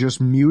Zoom just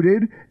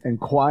muted and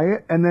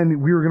quiet, and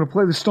then we were going to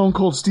play the Stone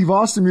Cold Steve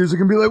Austin music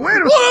and be like, "Wait a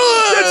minute,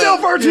 that's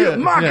Elf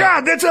Artiaga's!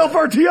 God, that's Elf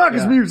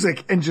Artiaga's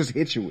music!" and just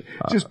hit you with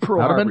just pro.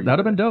 That'd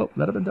have been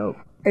dope.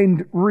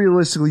 And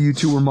realistically, you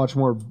two were much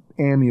more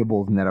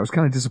amiable than that. I was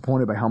kind of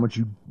disappointed by how much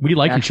we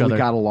like each other.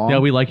 Got along. Yeah,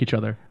 we like each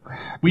other.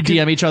 We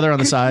DM each other on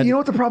the side. You know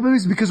what the problem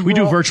is? Because we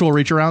do virtual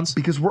reach arounds.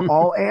 Because we're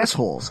all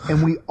assholes,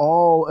 and we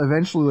all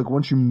eventually, like,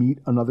 once you meet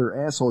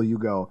another asshole, you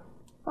go,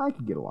 I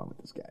could get along with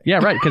this guy. Yeah,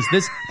 right. Because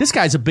this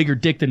guy's a bigger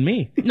dick than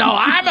me. No,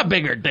 I'm a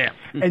bigger dick.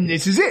 And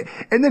this is it.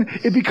 And then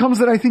it becomes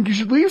that I think you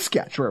should leave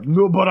sketch. Or,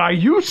 no, but I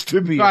used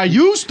to be. I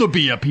used to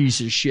be a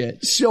piece of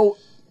shit. So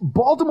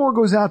Baltimore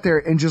goes out there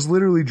and just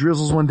literally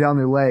drizzles one down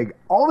their leg.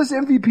 All this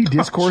MVP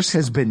discourse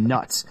has been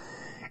nuts.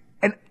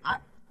 And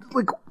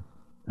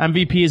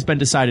MVP has been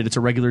decided. It's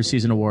a regular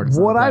season award.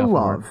 What I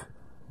love,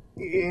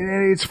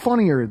 and it's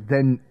funnier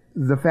than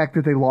the fact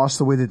that they lost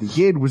the way that they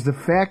did, was the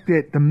fact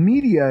that the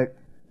media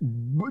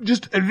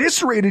just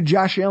eviscerated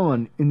Josh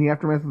Allen in the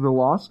aftermath of their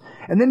loss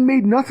and then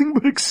made nothing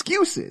but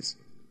excuses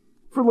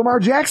for Lamar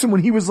Jackson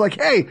when he was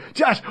like, "Hey,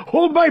 Josh,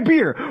 hold my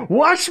beer.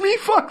 Watch me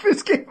fuck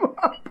this game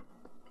up.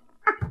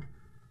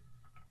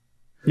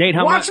 Nate,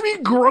 watch me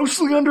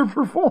grossly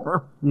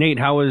underperform." Nate,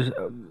 how was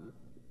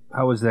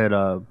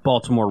that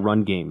Baltimore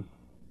run game?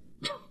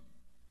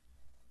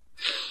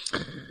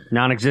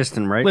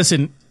 Non-existent, right?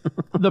 Listen,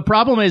 the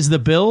problem is the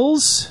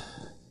Bills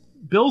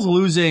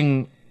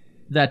losing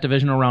that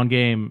divisional round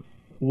game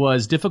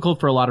was difficult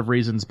for a lot of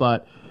reasons,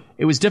 but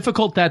it was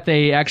difficult that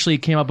they actually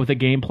came up with a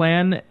game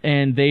plan,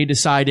 and they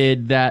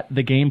decided that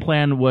the game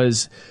plan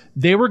was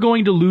they were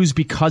going to lose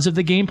because of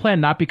the game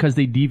plan, not because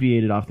they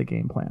deviated off the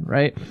game plan,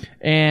 right?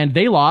 And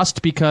they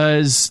lost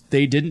because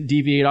they didn't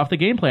deviate off the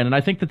game plan, and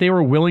I think that they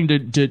were willing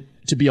to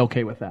be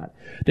okay with that.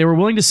 They were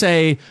willing to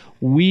say,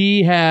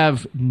 we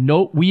have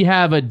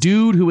a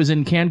dude who was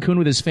in Cancun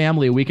with his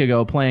family a week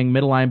ago playing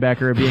middle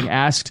linebacker, being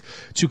asked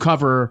to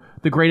cover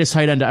the greatest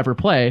tight end to ever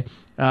play.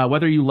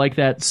 Whether you like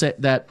that's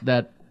true.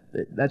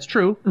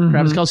 Mm-hmm.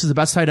 Travis Kelce is the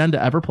best tight end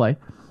to ever play.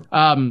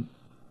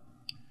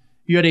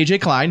 You had AJ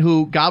Klein,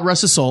 who, God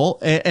rest his soul,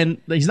 and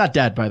he's not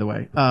dead, by the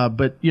way.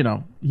 But you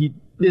know, he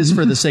is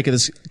for the sake of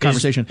this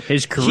conversation.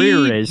 His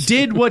career he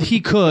did what he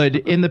could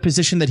in the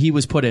position that he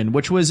was put in,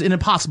 which was an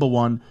impossible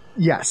one.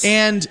 Yes.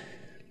 And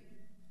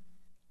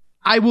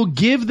I will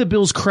give the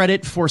Bills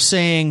credit for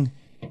saying,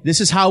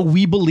 this is how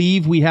we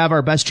believe we have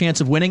our best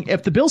chance of winning.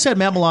 If the Bills had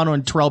Matt Milano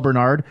and Terrell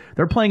Bernard,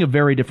 they're playing a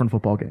very different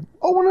football game.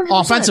 Oh,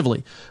 100%.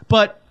 Offensively.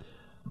 But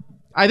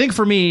I think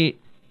for me,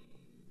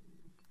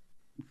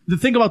 the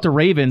thing about the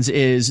Ravens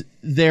is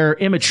their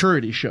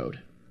immaturity showed.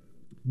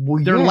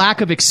 Well, their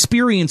lack of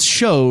experience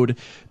showed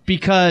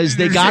because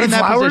they got in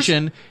that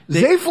position.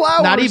 Zay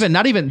Flowers.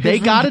 Not even. They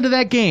got into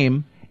that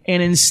game,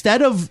 and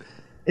instead of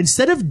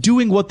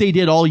doing what they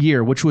did all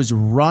year, which was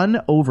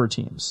run over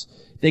teams,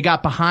 they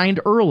got behind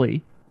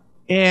early,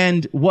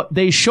 and what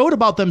they showed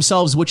about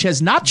themselves, which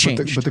has not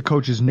changed, but the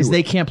coaches knew is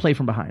they can't play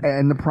from behind.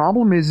 And the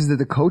problem is that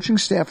the coaching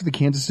staff of the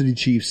Kansas City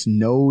Chiefs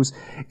knows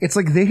it's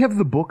like they have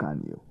the book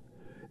on you.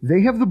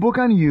 They have the book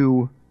on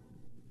you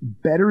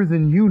better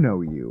than you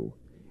know you.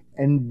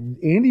 And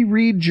Andy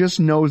Reid just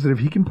knows that if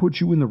he can put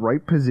you in the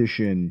right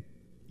position,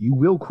 you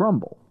will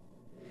crumble.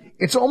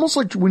 It's almost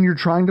like when you're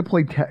trying to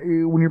play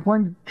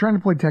trying to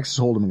play Texas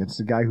Hold'em against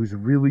a guy who's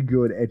really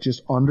good at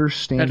just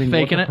understanding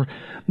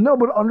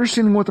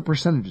understanding what the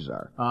percentages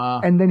are.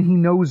 And then he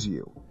knows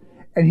you.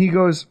 And he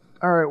goes,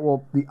 all right,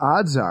 well, the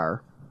odds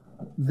are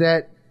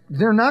that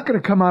they're not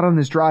going to come out on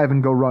this drive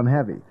and go run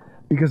heavy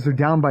because they're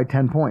down by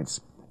 10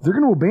 points. They're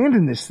going to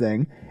abandon this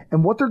thing,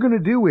 and what they're going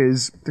to do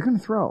is they're going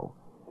to throw.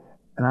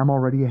 And I'm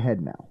already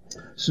ahead now.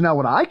 So now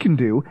what I can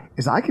do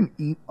is I can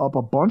eat up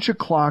a bunch of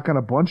clock on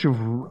a bunch of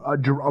a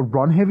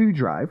run-heavy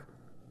drive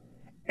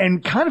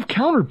and kind of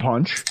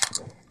counterpunch,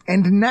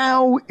 and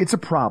now it's a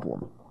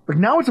problem. Like,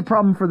 now it's a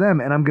problem for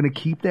them, and I'm going to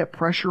keep that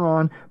pressure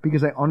on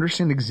because I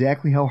understand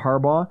exactly how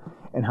Harbaugh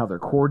and how they're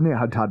coordinated,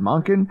 how Todd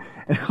Monken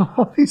and how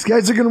all these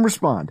guys are going to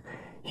respond.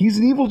 He's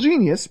an evil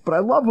genius, but I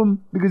love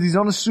him because he's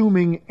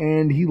unassuming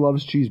and he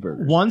loves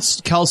cheeseburgers. Once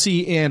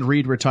Kelsey and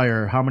Reed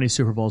retire, how many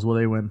Super Bowls will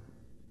they win?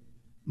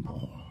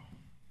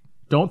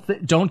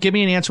 Don't give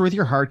me an answer with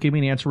your heart. Give me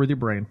an answer with your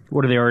brain.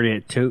 What are they already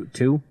at?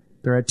 Two?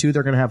 They're at 2.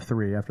 They're going to have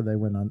 3 after they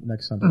win on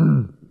next Sunday.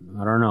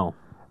 I don't know.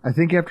 I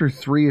think after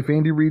 3, if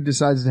Andy Reid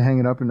decides to hang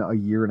it up in a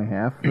year and a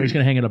half. He's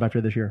going to hang it up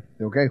after this year.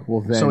 Okay,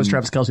 well then. So is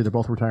Travis Kelsey. They're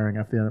both retiring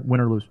after the end, win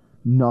or lose.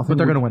 Nothing. But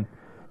they're going to win.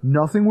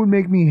 Nothing would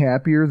make me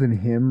happier than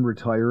him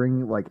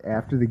retiring, like,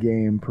 after the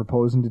game,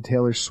 proposing to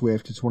Taylor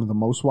Swift. It's one of the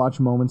most watched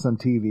moments on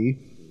TV.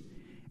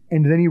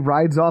 And then he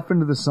rides off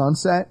into the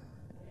sunset.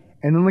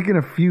 And then, like, in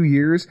a few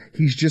years,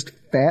 he's just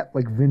fat,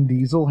 like Vin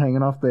Diesel,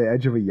 hanging off the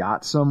edge of a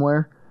yacht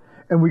somewhere.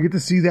 And we get to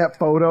see that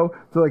photo.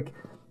 They're like,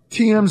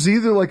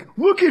 TMZ, they're like,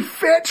 look at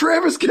fat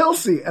Travis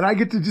Kelsey. And I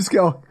get to just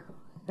go,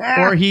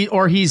 ah.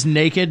 Or he's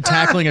naked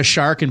tackling a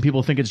shark and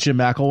people think it's Jim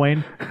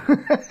McElwain.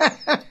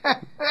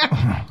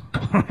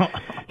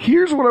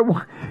 Here's what I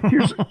want.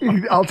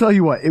 I'll tell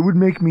you what, it would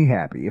make me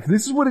happy. If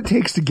this is what it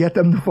takes to get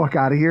them the fuck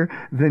out of here,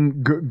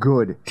 then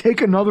good.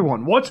 Take another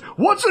one. What's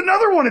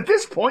another one at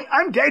this point?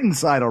 I'm dead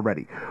inside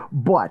already.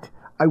 But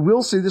I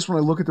will say this when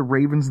I look at the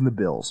Ravens and the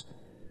Bills.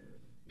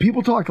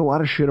 People talked a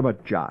lot of shit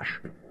about Josh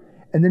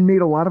and then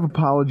made a lot of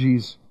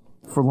apologies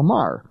for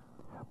Lamar.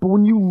 But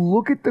when you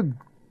look at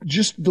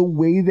just the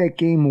way that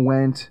game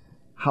went,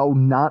 how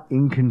not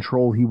in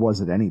control he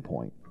was at any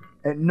point.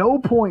 At no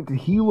point did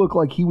he look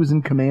like he was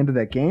in command of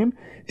that game.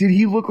 Did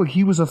he look like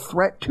he was a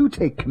threat to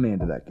take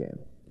command of that game?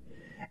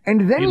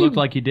 And then he looked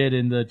like he did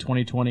in the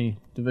 2020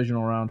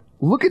 divisional round.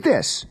 Look at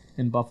this.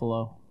 In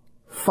Buffalo.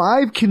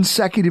 5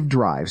 consecutive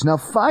drives. Now,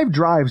 5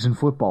 drives in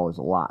football is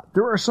a lot.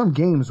 There are some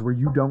games where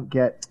you don't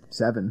get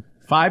 7.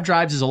 5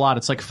 drives is a lot.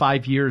 It's like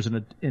 5 years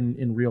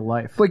in real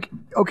life. Like,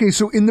 okay,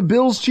 so in the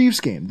Bills-Chiefs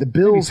game, the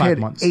Bills had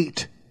months.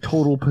 8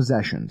 total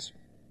possessions.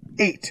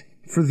 8.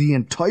 For the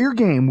entire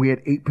game, we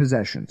had 8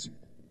 possessions.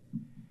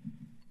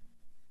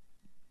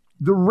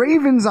 The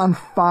Ravens on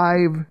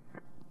 5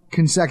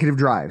 consecutive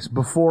drives,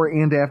 before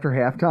and after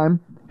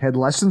halftime, had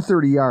less than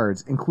 30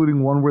 yards,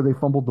 including one where they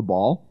fumbled the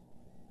ball,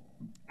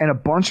 and a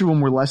bunch of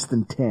them were less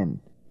than 10.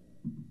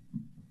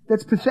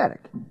 That's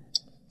pathetic.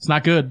 It's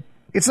not good.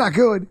 It's not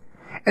good.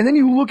 And then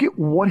you look at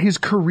what his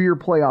career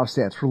playoff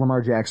stats for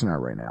Lamar Jackson are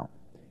right now.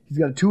 He's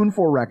got a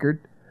 2-4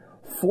 record,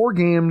 4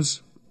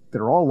 games that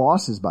are all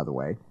losses, by the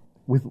way,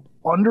 with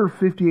under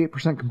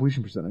 58%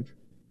 completion percentage,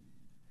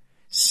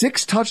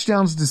 6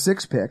 touchdowns to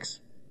 6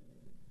 picks,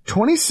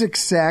 26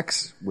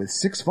 sacks with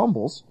 6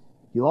 fumbles.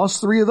 He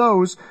lost 3 of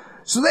those.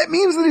 So that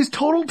means that his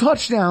total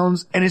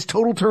touchdowns and his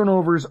total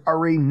turnovers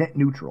are a net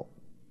neutral.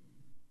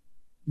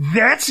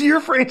 That's your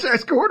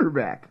franchise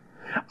quarterback.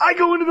 I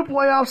go into the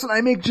playoffs and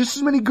I make just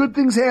as many good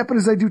things happen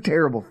as I do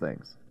terrible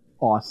things.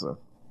 Awesome.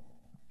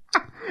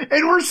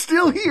 And we're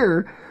still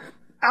here,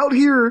 out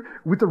here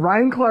with the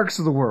Ryan Clarks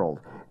of the world,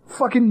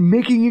 fucking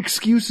making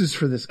excuses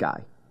for this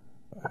guy.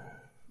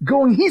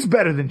 Going, he's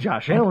better than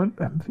Josh Allen.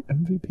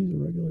 MVP's a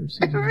regular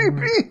season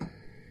MVP.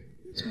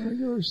 It's a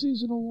regular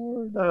season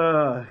award.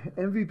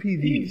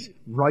 MVP these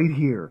right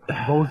here,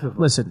 both of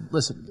them.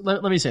 Listen.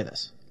 Let me say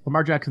this.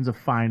 Lamar Jackson's a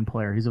fine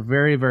player. He's a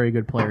very, very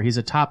good player. He's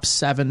a top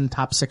 7,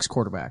 top 6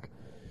 quarterback.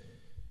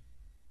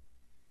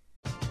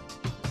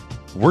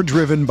 We're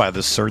driven by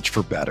the search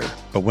for better.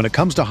 But when it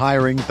comes to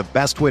hiring, the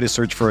best way to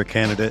search for a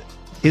candidate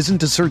isn't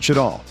to search at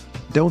all.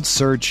 Don't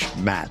search,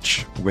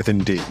 match with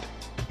Indeed.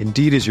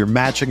 Indeed is your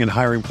matching and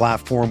hiring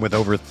platform with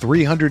over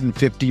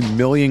 350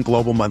 million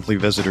global monthly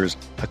visitors,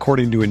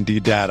 according to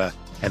Indeed data,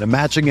 and a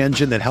matching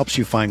engine that helps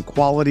you find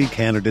quality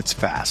candidates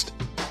fast.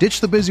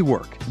 Ditch the busy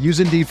work. Use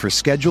Indeed for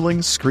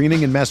scheduling,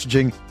 screening, and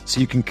messaging so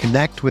you can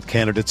connect with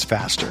candidates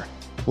faster.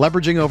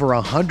 Leveraging over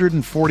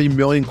 140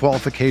 million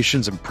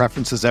qualifications and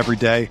preferences every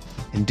day,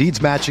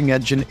 Indeed's matching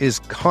engine is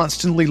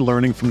constantly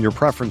learning from your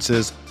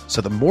preferences,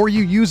 so the more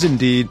you use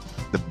Indeed,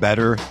 the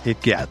better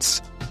it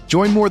gets.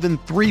 Join more than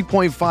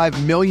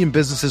 3.5 million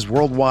businesses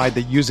worldwide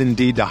that use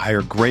Indeed to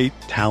hire great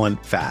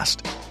talent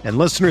fast. And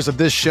listeners of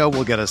this show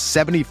will get a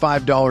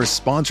 $75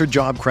 sponsored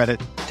job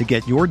credit to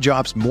get your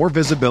jobs more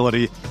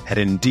visibility at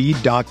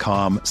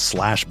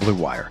Indeed.com/Blue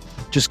Wire.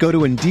 Just go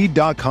to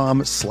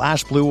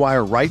Indeed.com/Blue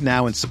Wire right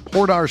now and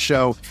support our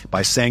show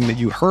by saying that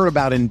you heard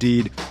about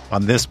Indeed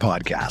on this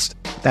podcast.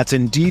 That's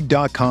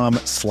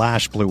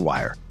Indeed.com/Blue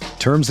Wire.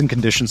 Terms and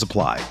conditions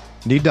apply.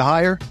 Need to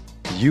hire?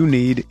 You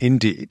need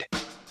Indeed.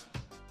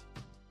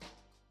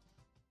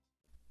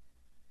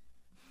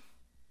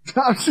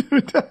 I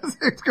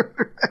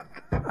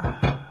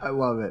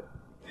love it.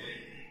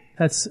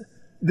 That's all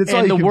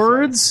in you the can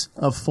words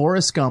of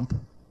Forrest Gump.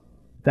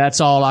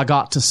 That's all I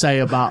got to say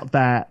about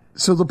that.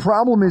 So the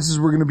problem is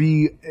we're going to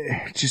be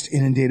just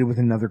inundated with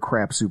another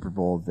crap Super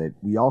Bowl that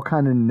we all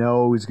kind of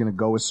know is going to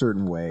go a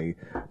certain way.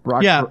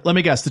 Let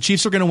me guess. The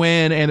Chiefs are going to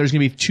win, and there's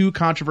going to be 2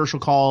 controversial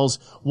calls.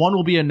 One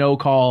will be a no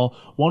call.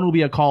 One will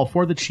be a call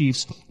for the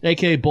Chiefs,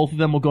 aka both of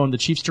them will go in the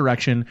Chiefs'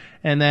 direction.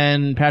 And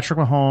then Patrick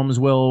Mahomes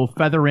will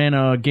feather in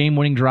a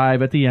game-winning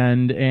drive at the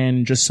end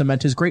and just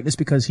cement his greatness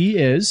because he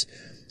is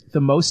the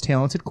most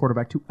talented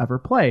quarterback to ever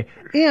play.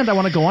 And I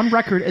want to go on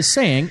record as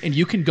saying, and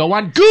you can go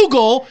on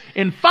Google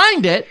and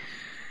find it,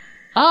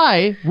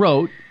 I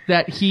wrote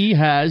that he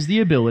has the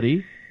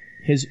ability,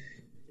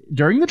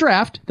 during the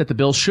draft, that the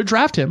Bills should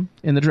draft him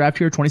in the draft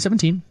year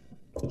 2017,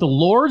 the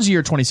Lord's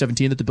year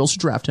 2017, that the Bills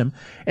should draft him,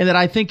 and that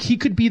I think he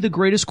could be the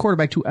greatest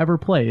quarterback to ever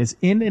play, is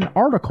in an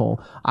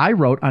article I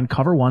wrote on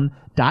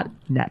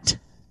cover1.net.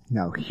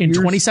 Now, in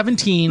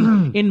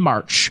 2017 in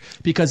March,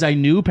 because I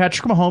knew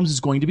Patrick Mahomes is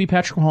going to be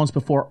Patrick Mahomes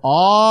before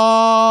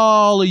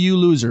all of you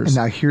losers. And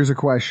now here's a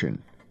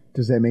question.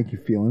 Does that make you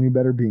feel any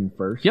better being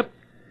first? Yep.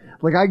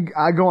 Like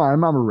I go on,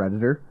 I'm a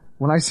Redditor.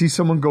 When I see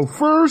someone go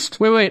first.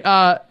 Wait,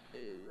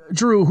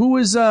 Drew, who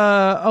was,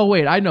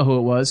 I know who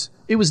it was.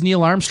 It was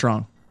Neil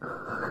Armstrong.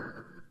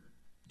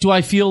 Do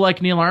I feel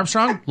like Neil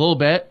Armstrong? A little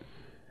bit.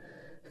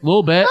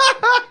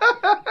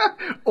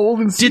 Old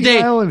and did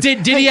they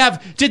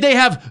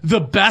have the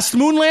best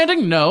moon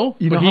landing? No,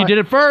 but he did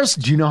it first.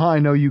 Do you know how I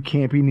know you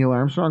can't be Neil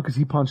Armstrong? Because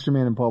he punched a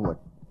man in public.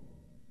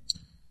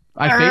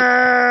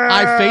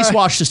 I face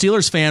washed a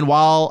Steelers fan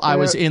while I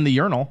was in the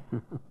urinal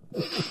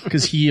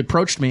because he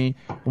approached me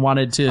and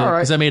wanted to.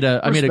 Because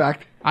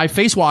I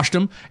face washed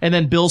him, and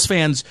then Bills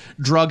fans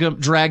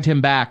dragged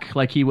him back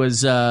like he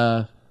was.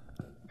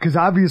 Because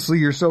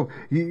obviously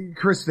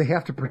Chris, they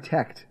have to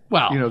protect.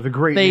 Well, the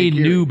great. They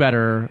knew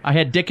better. I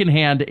had dick in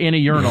hand in a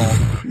urinal.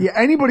 Yeah,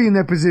 anybody in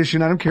that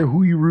position, I don't care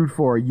who you root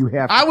for, you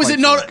have to. I was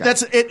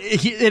that's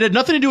it. It had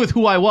nothing to do with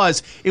who I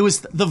was. It was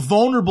the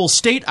vulnerable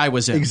state I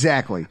was in.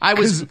 Exactly. I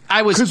was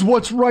because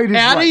what's right is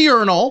at right. A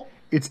urinal.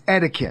 It's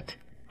etiquette.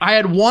 I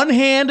had one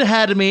hand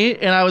ahead of me,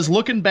 and I was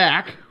looking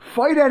back.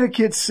 Fight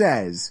etiquette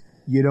says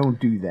you don't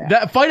do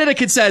that. Fight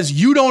etiquette says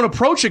you don't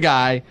approach a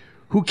guy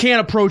who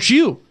can't approach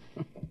you.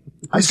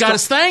 He's got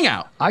his thing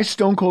out. I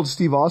stone cold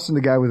Steve Austin,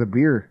 the guy with a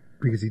beer,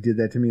 because he did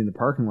that to me in the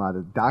parking lot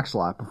at Doc's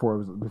lot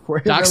before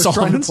Doc I was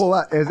trying to pull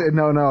out.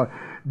 No,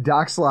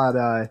 Doc's lot,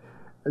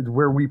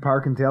 where we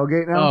park and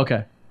tailgate now. Oh,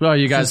 okay. Well,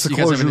 you guys, the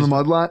closure of the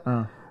mud lot.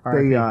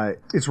 Right.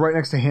 It's right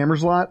next to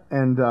Hammer's lot,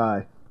 and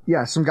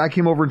some guy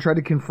came over and tried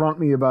to confront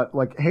me about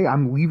hey,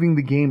 I'm leaving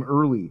the game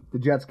early, the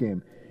Jets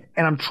game,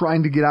 and I'm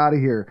trying to get out of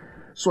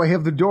here. So I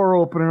have the door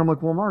open, and I'm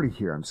like, well, I'm already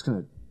here. I'm just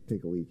gonna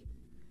take a leak,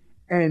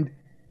 and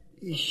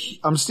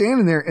I'm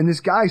standing there, and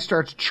this guy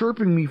starts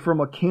chirping me from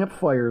a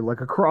campfire,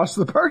 across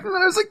the parking lot.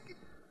 I was like,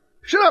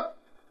 shut up,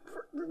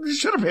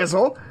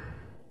 asshole.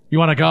 You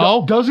want to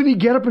go? Doesn't he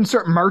get up and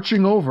start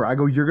marching over? I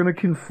go, you're going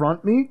to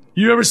confront me?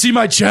 You ever see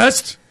my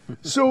chest?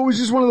 So it was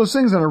just one of those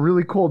things on a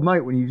really cold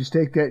night when you just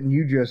take that and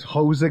you just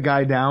hose a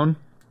guy down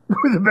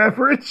with a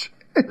beverage.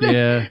 And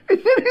then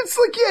it's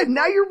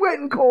now you're wet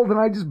and cold, and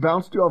I just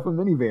bounced you off a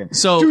minivan.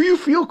 So, do you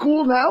feel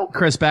cool now?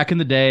 Chris, back in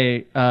the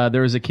day,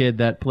 there was a kid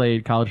that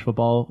played college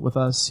football with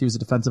us. He was a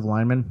defensive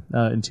lineman,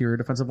 interior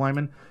defensive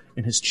lineman,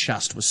 and his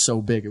chest was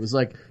so big. It was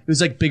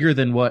bigger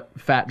than what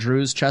Fat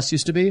Drew's chest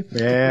used to be.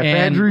 Yeah,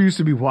 Fat Drew used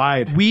to be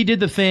wide. We did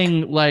the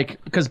thing,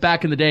 because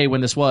back in the day when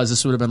this would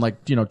have been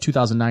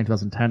 2009,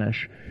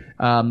 2010-ish.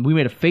 We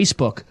made a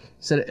Facebook,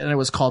 and it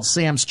was called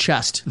Sam's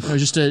Chest. It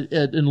was just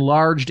an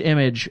enlarged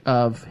image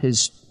of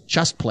his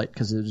chest plate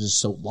because it was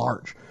just so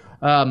large.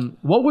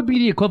 What would be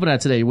the equivalent of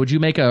that today? Would you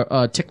make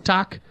a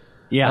TikTok?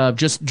 Yeah. Of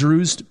just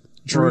Drew's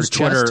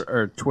chest?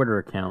 Or Twitter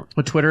account.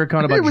 A Twitter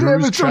account about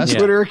Drew's chest?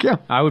 Twitter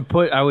account. I would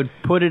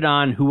put it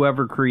on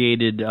whoever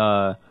created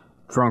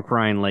Drunk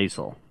Ryan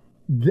Lasel.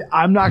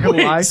 I'm not going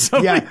to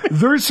lie.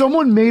 There's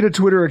someone made a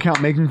Twitter account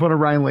making fun of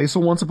Ryan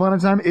Lasel once upon a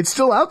time. It's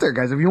still out there,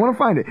 guys. If you want to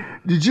find it,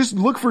 just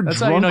look for That's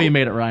drunk. How you know you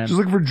made it, Ryan. Just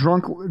look for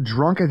drunk.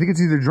 I think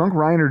it's either Drunk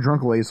Ryan or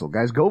Drunk Lasel.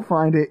 Guys, go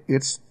find it.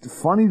 It's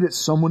funny that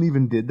someone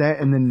even did that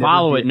and then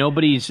follow it.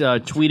 Nobody's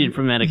tweeted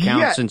from that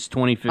account since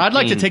 2015. I'd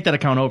like to take that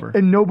account over.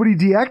 And nobody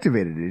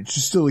deactivated it. It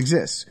just still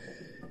exists.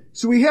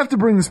 So we have to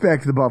bring this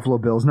back to the Buffalo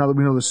Bills now that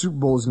we know the Super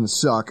Bowl is going to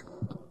suck.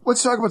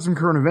 Let's talk about some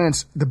current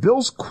events. The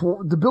Bills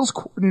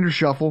coordinator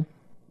shuffle,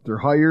 their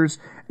hires,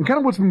 and kind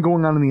of what's been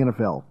going on in the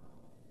NFL.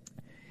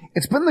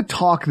 It's been the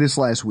talk this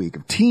last week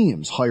of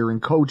teams hiring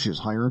coaches,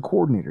 hiring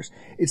coordinators.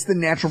 It's the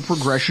natural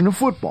progression of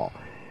football.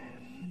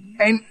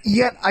 And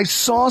yet I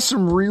saw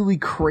some really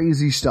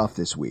crazy stuff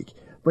this week.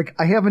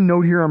 I have a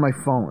note here on my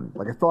phone.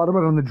 I thought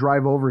about it on the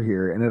drive over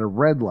here, and at a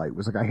red light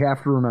was I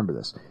have to remember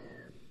this.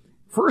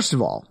 First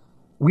of all,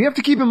 we have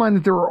to keep in mind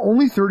that there are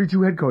only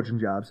 32 head coaching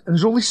jobs, and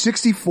there's only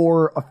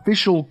 64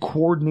 official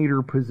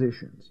coordinator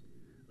positions.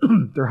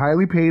 They're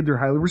highly paid, they're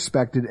highly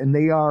respected, and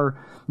they are,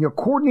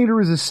 coordinator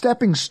is a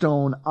stepping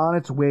stone on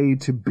its way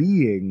to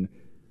being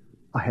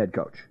a head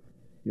coach.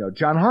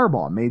 John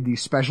Harbaugh made the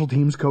special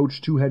teams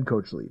coach to head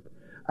coach leap.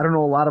 I don't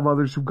know a lot of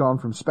others who've gone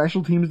from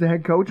special teams to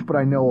head coach, but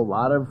I know a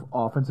lot of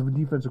offensive and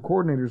defensive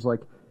coordinators. Like,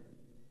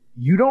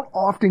 you don't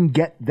often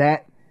get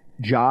that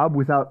job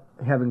without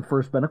having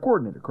first been a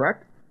coordinator,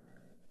 correct?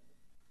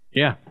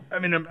 Yeah.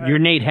 You're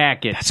Nate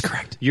Hackett. That's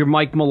correct. You're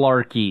Mike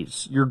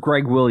Mularkey's. You're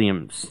Greg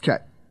Williams. Okay.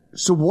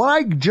 So what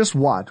I just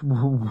watched,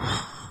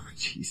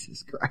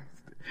 Jesus Christ.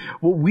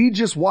 What we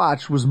just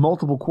watched was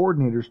multiple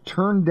coordinators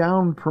turn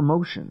down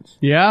promotions.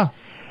 Yeah.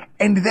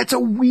 And that's a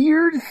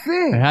weird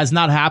thing. It has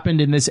not happened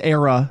in this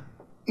era.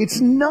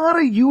 It's not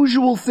a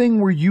usual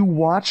thing where you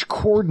watch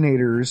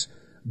coordinators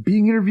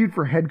being interviewed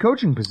for head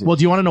coaching positions. Well,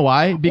 do you want to know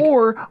why?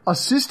 Or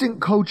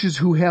assistant coaches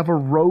who have a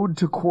road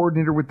to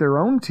coordinator with their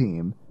own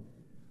team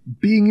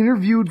being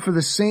interviewed for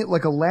the same,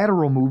 like a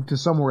lateral move to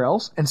somewhere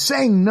else and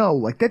saying no.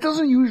 Like, that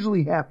doesn't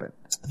usually happen.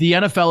 The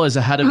NFL is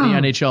ahead of the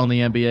NHL and the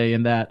NBA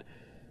in that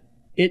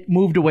it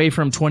moved away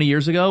from 20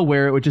 years ago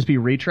where it would just be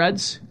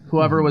retreads.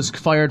 Whoever was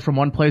fired from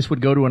one place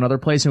would go to another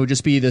place, and it would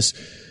just be this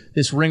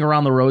ring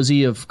around the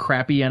rosy of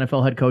crappy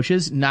NFL head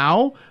coaches.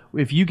 Now,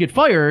 if you get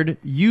fired,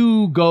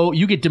 you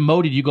get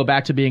demoted, you go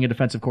back to being a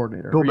defensive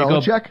coordinator. Bill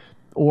Belichick?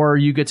 Or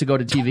you get to go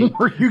to TV.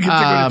 Or you get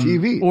to go to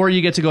TV. Or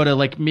you get to go to,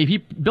 like, maybe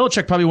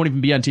Belichick probably won't even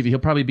be on TV. He'll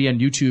probably be on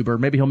YouTube, or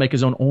maybe he'll make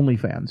his own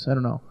OnlyFans. I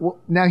don't know. Well,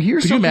 now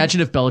here's Could you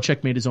imagine if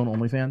Belichick made his own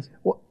OnlyFans?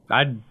 Well,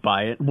 I'd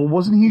buy it. Well,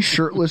 wasn't he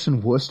shirtless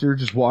in Worcester,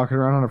 just walking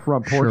around on a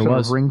front porch Sure on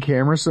was. a Ring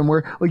camera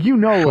somewhere? Like, you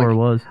know, Sure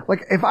was.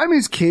 Like, if I'm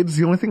his kids,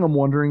 the only thing I'm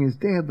wondering is,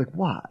 Dad, like,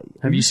 why?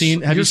 Have you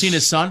seen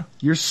his son?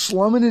 You're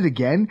slumming it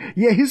again?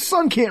 Yeah, his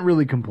son can't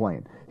really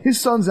complain. His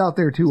son's out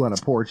there too on a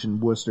porch in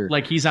Worcester.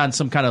 Like he's on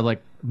some kind of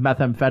like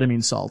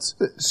methamphetamine salts.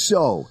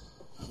 So,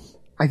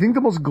 I think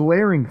the most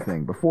glaring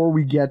thing before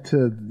we get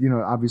to,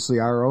 obviously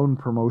our own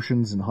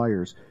promotions and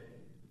hires,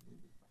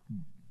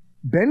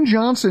 Ben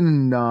Johnson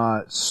and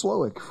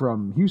Slowick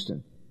from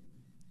Houston.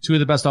 Two of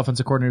the best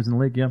offensive coordinators in the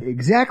league, yeah.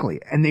 Exactly.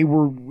 And they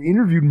were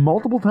interviewed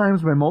multiple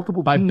times by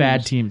multiple teams. By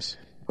bad teams.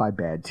 By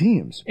bad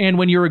teams. And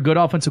when you're a good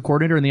offensive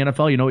coordinator in the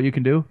NFL, you know what you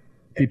can do?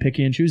 Be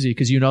picky and choosy,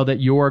 because you know that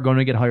you are going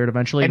to get hired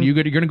eventually, and you're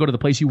going to go to the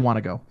place you want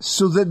to go.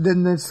 So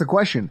then that's the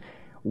question.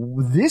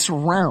 This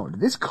round,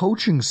 this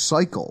coaching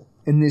cycle,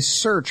 and this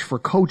search for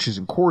coaches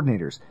and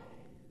coordinators,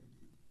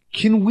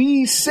 can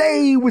we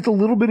say with a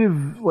little bit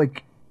of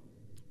like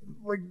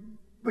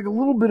a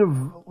little bit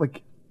of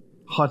like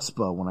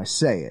chutzpah when I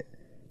say it,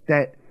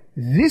 that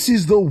this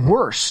is the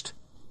worst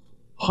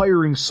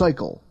hiring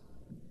cycle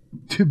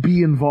to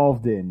be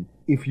involved in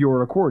if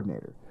you're a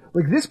coordinator?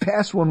 Like, this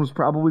past one was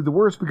probably the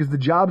worst because the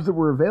jobs that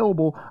were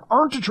available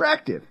aren't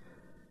attractive.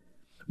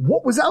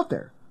 What was out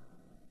there?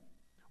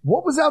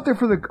 What was out there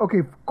for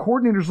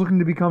coordinators looking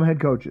to become head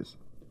coaches?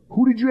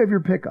 Who did you have your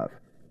pick of?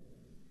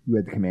 You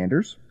had the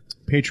Commanders.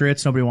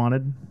 Patriots, nobody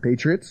wanted.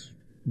 Patriots.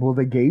 Well,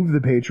 they gave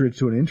the Patriots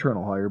to an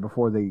internal hire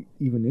before they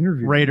even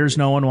interviewed Raiders,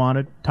 no one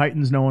wanted.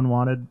 Titans, no one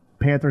wanted.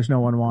 Panthers, no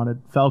one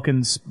wanted.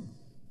 Falcons,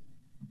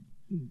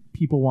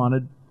 people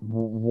wanted.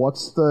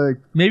 What's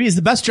the... Maybe it's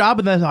the best job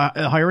in the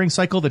hiring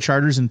cycle, the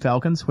Chargers and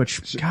Falcons,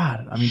 which,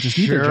 God, I mean, just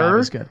either job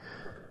is good.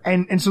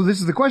 And so this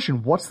is the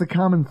question. What's the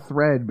common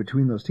thread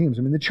between those teams?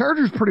 I mean, the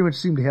Chargers pretty much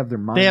seem to have their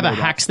mind They have a made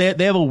up. hex. They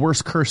have a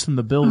worse curse than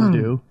the Bills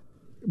do.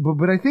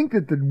 But I think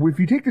that if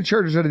you take the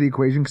Chargers out of the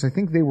equation, because I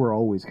think they were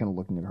always kind of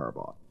looking at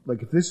Harbaugh.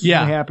 Like, if this is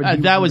going to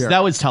happen...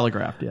 that was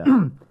telegraphed,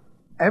 yeah.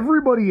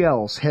 Everybody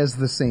else has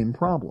the same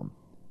problem.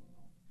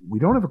 We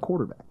don't have a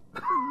quarterback.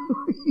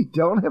 We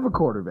don't have a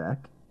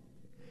quarterback.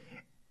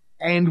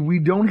 And we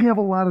don't have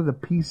a lot of the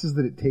pieces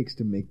that it takes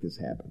to make this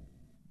happen.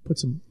 Put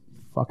some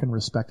fucking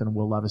respect on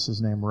Will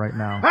Levis's name right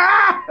now.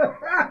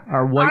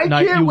 Our white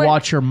knight, you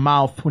watch your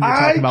mouth when you're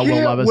talking about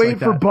Will Levis like that. I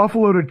can't wait for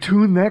Buffalo to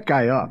tune that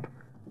guy up.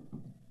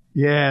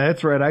 Yeah,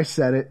 that's right. I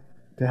said it.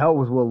 To hell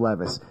with Will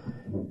Levis.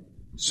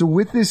 So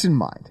with this in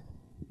mind,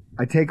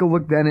 I take a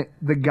look then at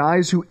the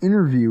guys who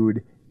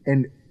interviewed,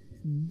 and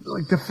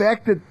like the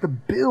fact that the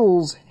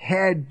Bills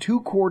had two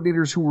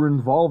coordinators who were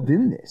involved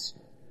in this,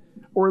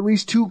 or at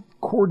least two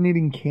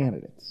coordinating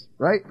candidates,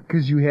 right?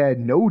 Because you had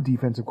no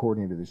defensive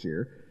coordinator this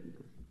year.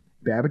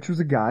 Babich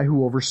was a guy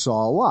who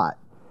oversaw a lot.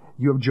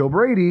 You have Joe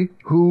Brady,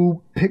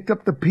 who picked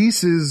up the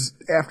pieces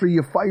after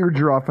you fired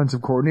your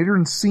offensive coordinator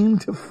and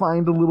seemed to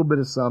find a little bit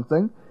of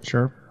something.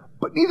 Sure.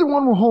 But neither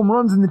one were home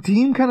runs, and the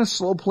team kind of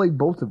slow played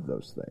both of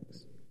those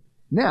things.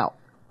 Now,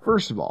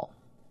 first of all,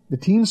 the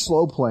team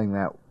slow playing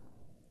that.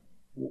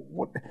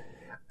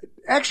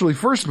 Actually,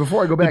 first,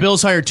 before I go back... The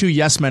Bills hired two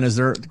yes men as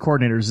their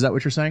coordinators. Is that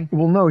what you're saying?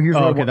 Well, no. Here's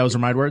okay, those are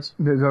my words?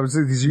 These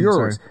are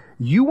yours. Sorry.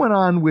 You went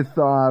on with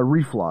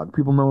Reflog.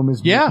 People know him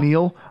as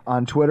McNeil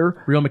on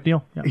Twitter. Real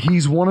McNeil? Yeah.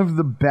 He's one of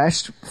the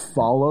best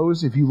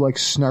follows if you like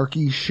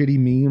snarky, shitty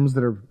memes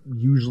that are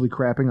usually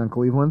crapping on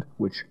Cleveland,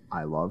 which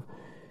I love.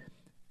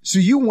 So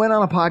you went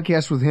on a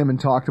podcast with him and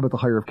talked about the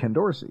hire of Ken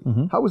Dorsey.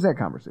 Mm-hmm. How was that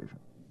conversation?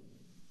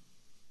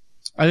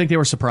 I think they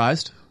were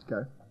surprised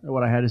at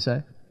what I had to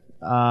say.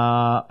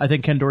 I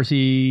think Ken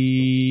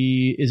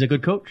Dorsey is a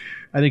good coach.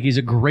 I think he's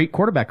a great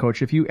quarterback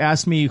coach. If you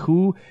ask me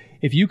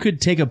if you could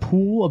take a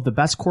pool of the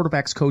best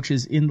quarterbacks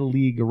coaches in the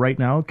league right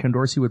now, Ken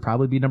Dorsey would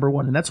probably be number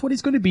one. And that's what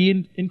he's going to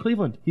be in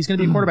Cleveland. He's going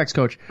to be a quarterbacks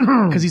coach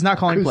because he's not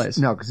calling plays.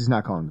 No, because he's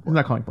not calling. He's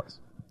not calling plays.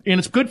 And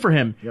it's good for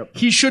him. Yep.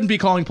 He shouldn't be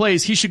calling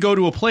plays. He should go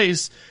to a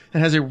place that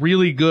has a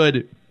really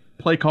good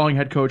play calling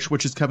head coach,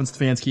 which is Kevin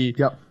Stefanski.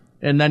 Yep.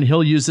 And then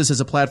he'll use this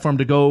as a platform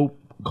to go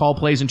call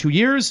plays in 2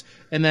 years,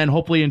 and then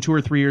hopefully in 2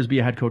 or 3 years be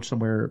a head coach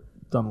somewhere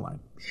down the line.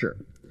 Sure.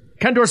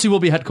 Ken Dorsey will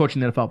be head coach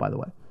in the NFL, by the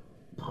way.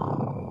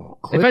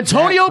 If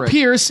Antonio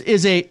Pierce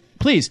is a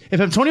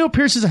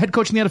head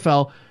coach in the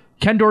NFL,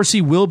 Ken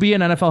Dorsey will be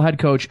an NFL head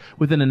coach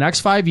within the next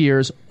 5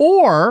 years,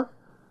 or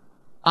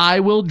I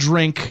will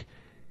drink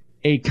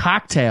a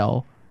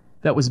cocktail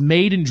that was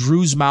made in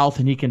Drew's mouth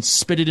and he can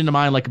spit it into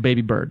mine like a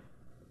baby bird.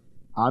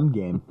 I'm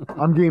game.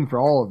 I'm game for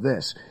all of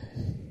this.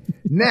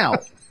 Now,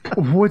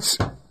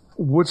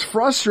 what's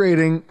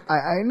frustrating,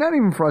 I not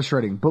even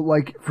frustrating, but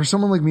like for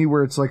someone like me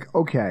where it's like,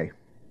 okay,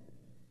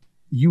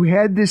 you've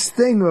had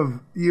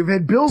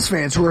Bills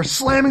fans who are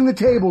slamming the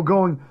table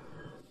going,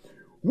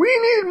 we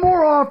need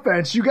more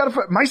offense. You got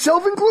to,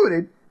 myself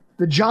included,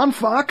 the John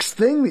Fox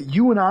thing that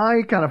you and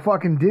I kind of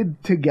fucking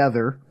did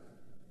together.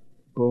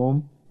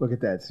 Boom. Look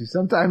at that. See,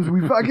 sometimes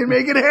we fucking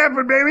make it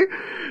happen, baby.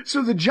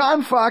 So the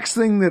John Fox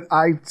thing that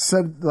I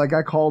said, like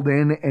I called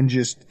in and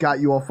just got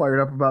you all fired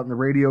up about in the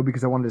radio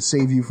because I wanted to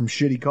save you from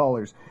shitty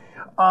callers.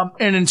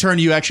 And in turn,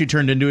 you actually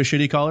turned into a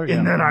shitty caller?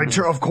 And then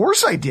of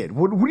course I did.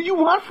 What do you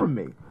want from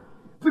me?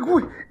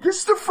 Like, this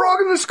is the frog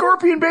and the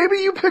scorpion, baby.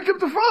 You picked up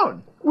the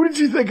phone. What did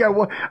you think I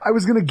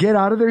was going to get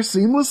out of there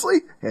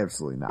seamlessly?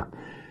 Absolutely not.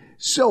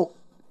 So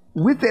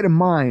with that in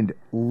mind,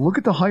 look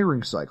at the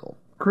hiring cycle.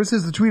 Chris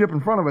has the tweet up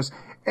in front of us.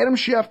 Adam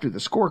Schefter, the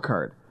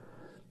scorecard.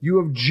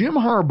 You have Jim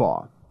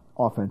Harbaugh,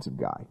 offensive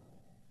guy.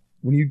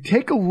 When you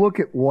take a look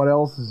at what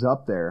else is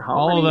up there,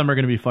 all of them are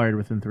going to be fired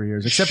within 3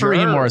 years, except for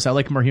Raheem Morris. I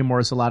like Raheem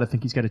Morris a lot. I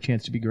think he's got a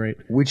chance to be great.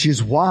 Which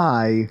is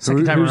why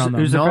second time around,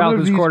 who's the none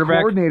Falcons of these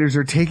quarterback? coordinators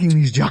are taking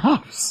these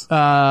jobs.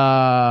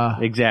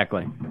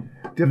 Exactly.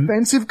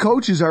 Defensive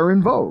coaches are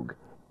in vogue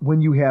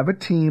when you have a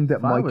team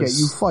that might get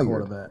you fired.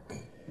 Quarterback.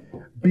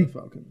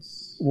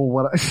 Falcons.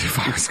 Well, if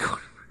I was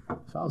quarterback?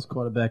 If I was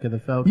quarterback of the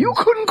Falcons, You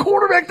couldn't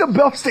quarterback the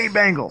Bell State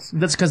Bengals.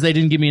 That's because they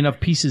didn't give me enough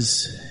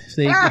pieces.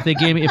 If they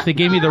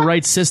gave me the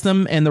right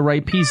system and the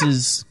right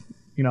pieces,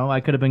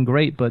 I could have been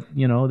great. But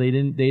they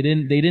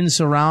didn't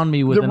surround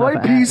me with The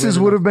right pieces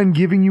would have been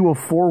giving you a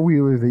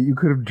 4-wheeler that you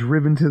could have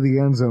driven to the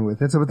end zone with.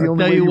 That's about the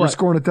only way you were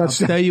scoring a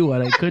touchdown. I'll tell you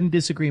what, I couldn't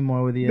disagree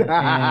more with you.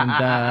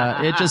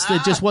 And it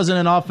just wasn't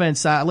an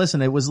offense.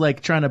 Listen, it was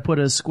like trying to put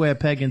a square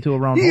peg into a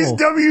round hole. He's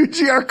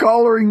WGR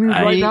collaring me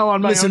right now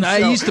on my own show. I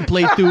used to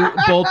play through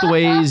both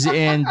ways,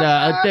 and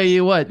I'll tell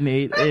you what,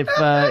 Nate.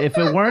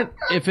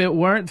 If it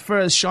weren't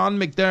for Sean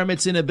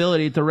McDermott's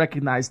inability to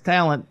recognize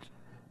talent,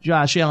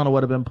 Josh Allen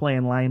would have been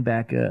playing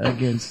linebacker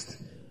against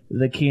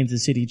the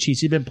Kansas City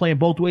Chiefs. He's been playing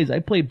both ways. I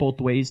played both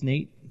ways,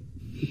 Nate.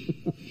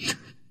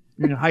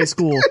 In high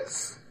school,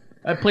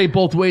 I played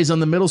both ways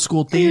on the middle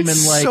school team, It's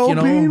and so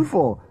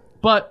painful.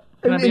 But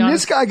can I be And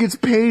honest? this guy gets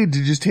paid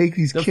to just take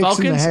these kicks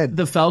in the head.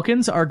 The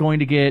Falcons are going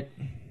to get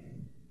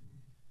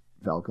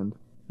Falcon.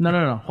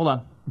 no. Hold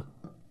on.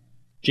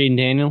 Jaden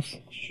Daniels,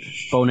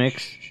 Bo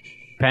Nix,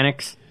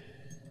 Penix.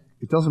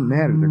 It doesn't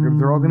matter.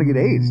 They're all going to get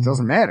AIDS. It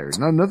doesn't matter.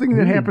 Nothing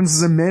that happens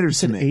to them matters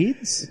to me.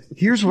 AIDS?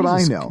 Here's what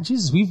I know.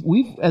 Jesus,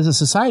 we've as a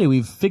society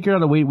we've figured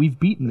out a way. We've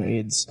beaten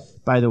AIDS,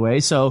 by the way.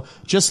 So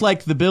just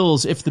like the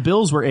Bills, if the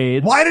Bills were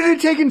AIDS, Why did it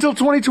take until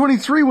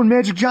 2023 when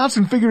Magic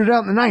Johnson figured it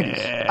out in the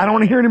 90s? I don't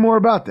want to hear any more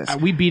about this.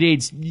 we beat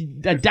AIDS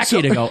a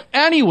decade ago.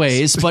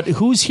 Anyways, but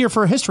who's here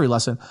for a history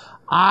lesson?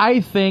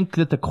 I think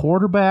that the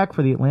quarterback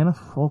for the Atlanta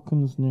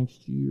Falcons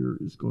next year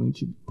is going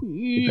to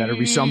be... It better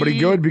be somebody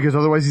good because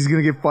otherwise he's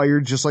going to get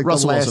fired just like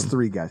Russell the last Wilson.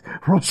 3 guys.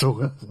 Russell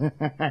Wilson.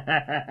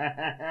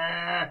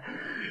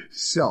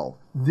 So,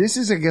 this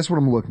is, I guess, what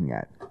I'm looking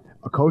at.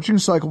 A coaching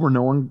cycle where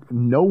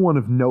no one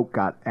of note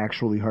got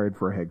actually hired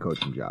for a head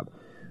coaching job.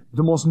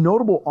 The most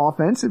notable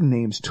offensive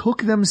names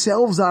took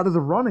themselves out of the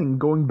running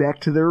going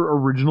back to their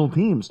original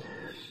teams.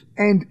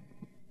 And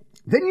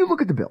then you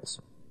look at the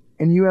Bills.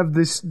 And you have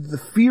the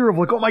fear of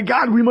like, oh my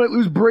God, we might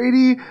lose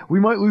Brady,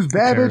 we might lose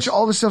Babbage,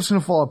 all this stuff's going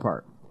to fall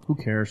apart. Who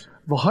cares?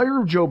 The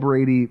hire of Joe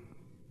Brady,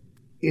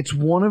 it's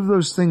one of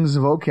those things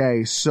of,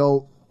 okay,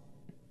 so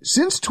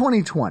since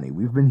 2020,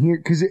 we've been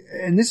here,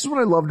 and this is what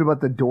I loved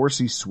about the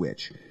Dorsey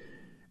switch.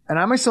 And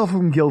I myself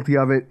am guilty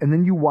of it, and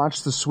then you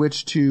watch the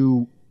switch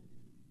to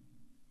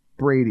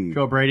Brady.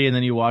 Joe Brady, and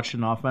then you watch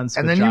an offense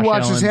And with then Josh you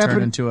watch Allen this turn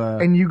happen, into a...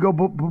 and you go,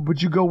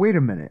 but you go, wait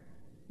a minute.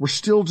 We're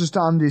still just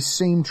on this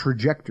same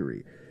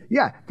trajectory.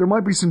 Yeah, there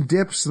might be some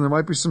dips and there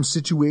might be some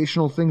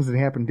situational things that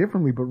happen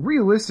differently, but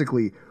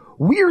realistically,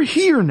 we're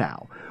here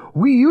now.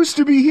 We used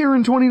to be here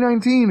in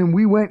 2019 and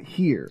we went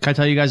here. Can I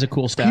tell you guys a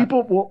cool stat?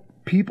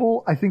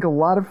 People, I think a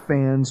lot of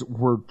fans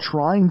were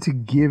trying to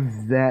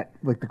give that,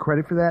 like the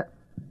credit for that,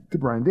 to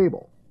Brian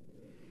Daboll.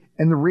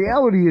 And the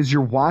reality is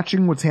you're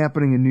watching what's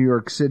happening in New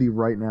York City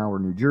right now or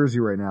New Jersey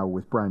right now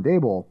with Brian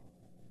Daboll.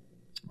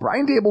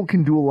 Brian Daboll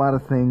can do a lot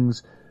of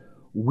things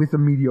with a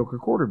mediocre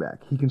quarterback.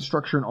 He can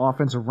structure an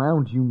offense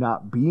around you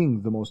not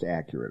being the most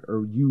accurate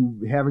or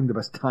you having the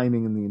best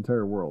timing in the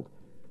entire world.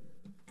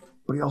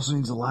 But he also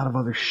needs a lot of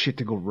other shit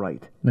to go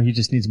right. No, he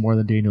just needs more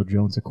than Daniel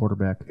Jones at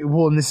quarterback.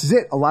 Well, and this is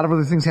it. A lot of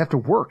other things have to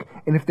work.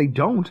 And if they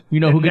don't, you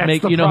know who could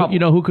make you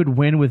know who could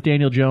win with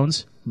Daniel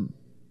Jones?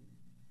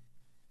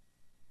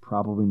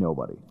 Probably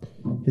nobody.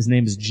 His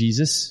name is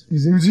Jesus.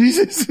 His name is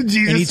Jesus.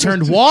 Jesus. And he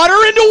turned water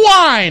into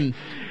wine.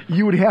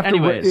 You would have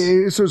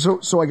Anyways. to.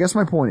 So I guess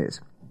my point is,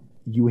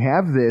 you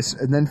have this,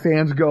 and then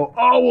fans go,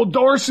 "Oh well,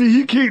 Dorsey,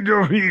 he can't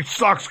do it. He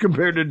sucks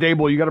compared to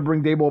Daboll. You got to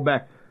bring Daboll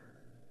back."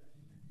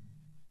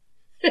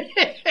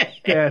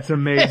 That's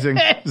amazing.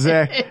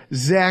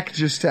 Zach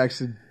just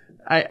texted.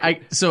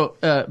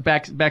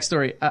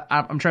 Backstory.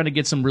 I'm trying to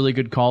get some really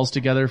good calls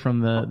together from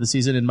the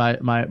season, and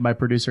my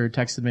producer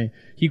texted me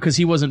because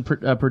he wasn't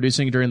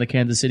producing during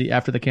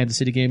after the Kansas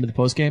City game, the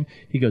post game.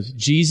 He goes,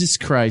 "Jesus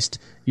Christ,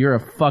 you're a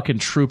fucking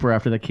trooper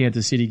after the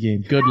Kansas City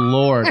game. Good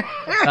Lord."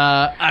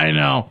 I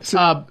know. So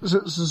I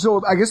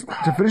guess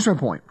to finish my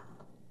point,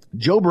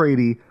 Joe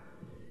Brady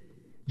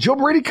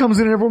comes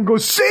in and everyone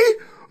goes, "See,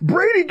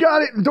 Brady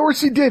got it and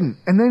Dorsey didn't,"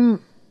 and then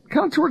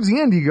kind of towards the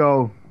end you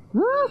go,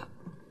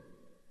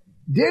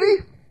 Did he?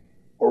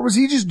 Or was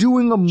he just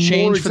doing a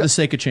change for the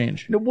sake of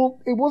change? No,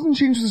 well, it wasn't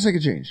change for the sake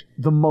of change.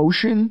 The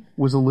motion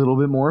was a little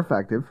bit more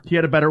effective. He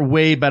had a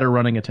way better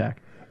running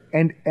attack.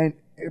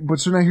 But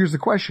so now here's the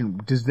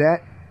question. Do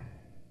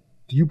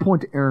you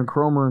point to Aaron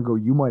Kromer and go,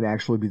 you might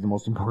actually be the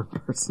most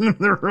important person in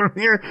the room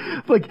here?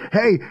 Like,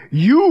 hey,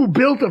 you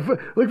built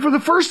for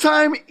the first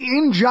time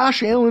in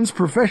Josh Allen's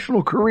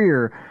professional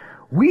career,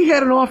 we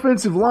had an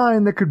offensive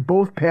line that could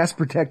both pass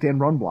protect and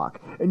run block.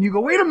 And you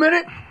go, wait a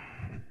minute.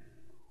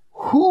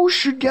 Who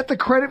should get the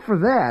credit for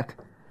that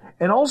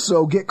and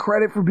also get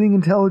credit for being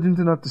intelligent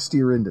enough to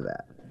steer into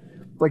that?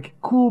 Like,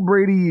 cool,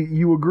 Brady,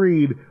 you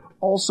agreed.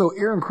 Also,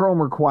 Aaron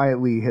Kromer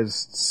quietly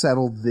has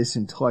settled this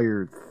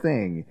entire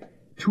thing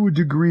to a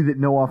degree that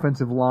no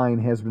offensive line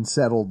has been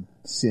settled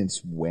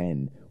since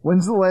when?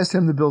 When's the last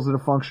time the Bills had a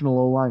functional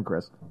O-line,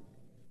 Chris?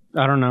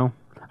 I don't know.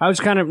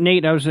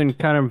 Nate, I was in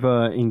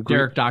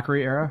Derek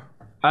Dockery era?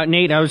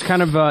 Nate, I was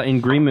kind of in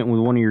agreement with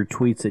one of your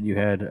tweets that you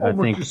had, I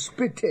think,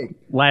 spit take.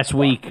 last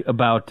week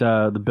about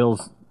the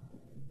Bills.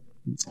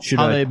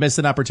 They missed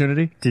an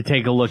opportunity to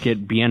take a look at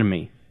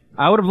Bieniemy.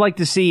 I would have liked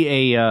to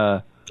see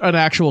an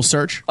actual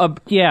search.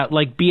 Like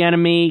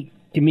Bieniemy,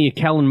 give me a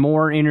Kellen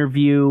Moore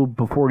interview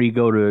before you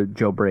go to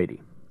Joe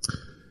Brady.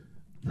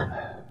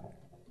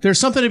 There's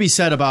something to be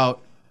said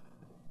about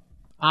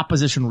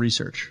opposition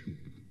research,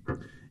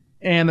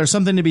 and there's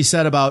something to be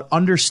said about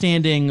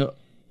understanding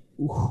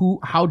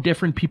how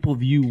different people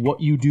view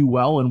what you do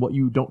well and what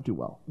you don't do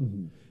well.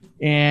 Mm-hmm.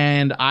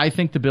 And I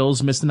think the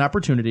Bills missed an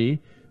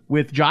opportunity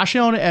with Josh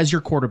Allen as your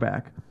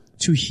quarterback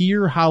to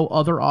hear how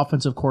other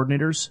offensive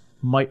coordinators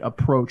might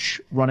approach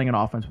running an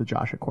offense with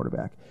Josh at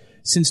quarterback.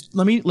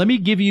 Let me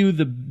give you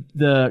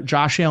the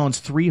Josh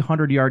Allen's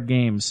 300-yard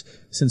games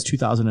since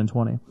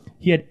 2020.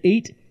 He had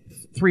 8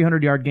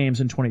 300-yard games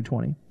in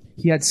 2020.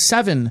 He had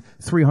 7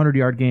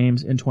 300-yard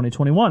games in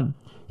 2021.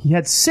 He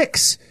had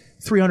 6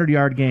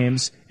 300-yard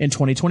games in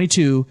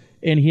 2022,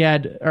 and he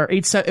had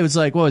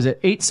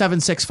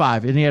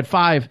 8-7-6-5, and he had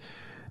 5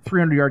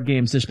 300-yard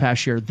games this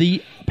past year.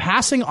 The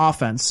passing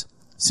offense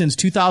since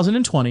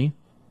 2020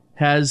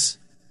 has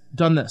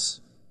done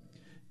this,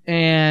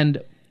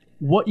 and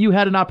what you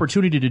had an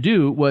opportunity to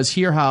do was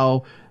hear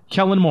how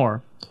Kellen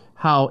Moore,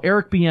 how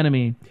Eric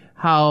Bieniemy,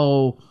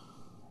 how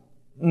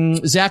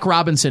Zach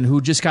Robinson, who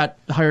just got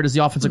hired as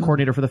the offensive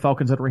coordinator for the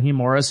Falcons at Raheem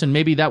Morris, and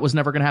maybe that was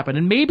never going to happen.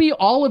 And maybe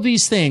all of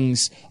these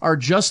things are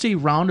just a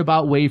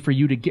roundabout way for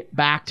you to get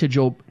back to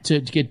Joe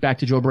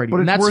Brady. But and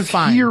it's that's worth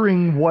fine.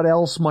 Hearing what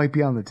else might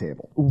be on the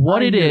table.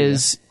 What it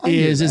is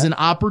an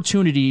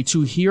opportunity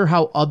to hear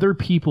how other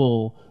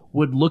people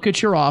would look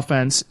at your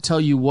offense,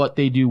 tell you what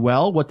they do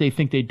well, what they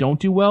think they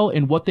don't do well,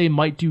 and what they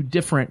might do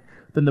different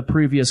than the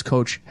previous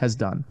coach has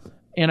done.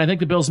 And I think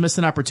the Bills missed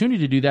an opportunity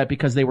to do that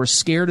because they were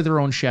scared of their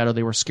own shadow.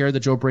 They were scared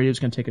that Joe Brady was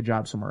going to take a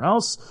job somewhere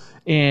else.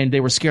 And they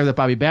were scared that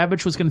Bobby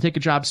Babich was going to take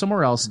a job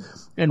somewhere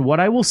else. And what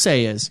I will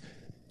say is,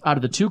 out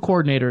of the two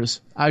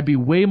coordinators, I'd be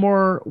way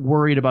more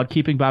worried about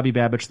keeping Bobby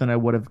Babich than I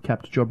would have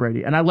kept Joe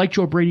Brady. And I like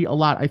Joe Brady a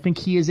lot. I think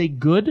he is a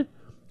good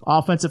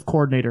offensive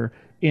coordinator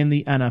in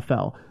the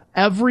NFL.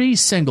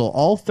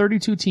 All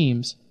 32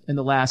 teams in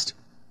the last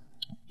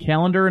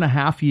calendar and a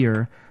half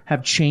year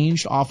have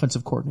changed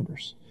offensive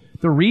coordinators.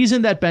 The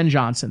reason that Ben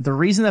Johnson, the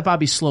reason that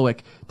Bobby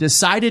Slowick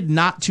decided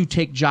not to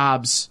take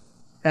jobs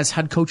as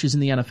head coaches in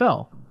the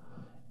NFL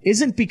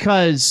isn't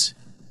because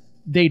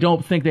they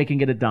don't think they can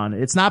get it done.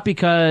 It's not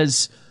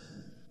because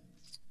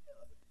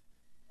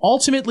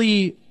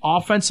ultimately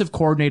offensive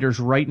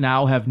coordinators right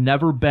now have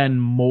never been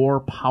more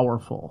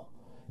powerful.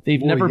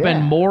 They've never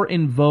been more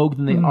in vogue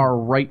than they are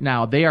right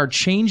now. They are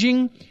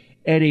changing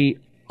at a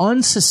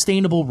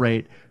unsustainable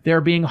rate.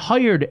 They're being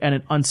hired at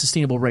an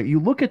unsustainable rate. You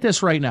look at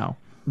this right now.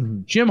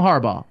 Jim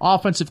Harbaugh,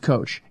 offensive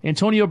coach.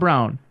 Antonio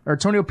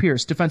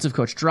Pierce, defensive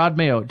coach. Gerard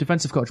Mayo,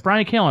 defensive coach.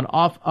 Brian Callen,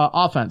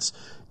 offense.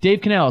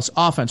 Dave Canales,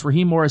 offense.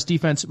 Raheem Morris,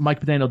 defense. Mike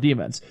McDaniel,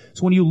 defense.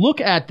 So when you look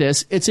at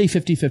this, it's a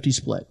 50-50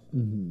 split.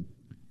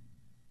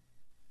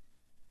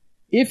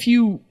 If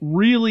you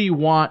really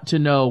want to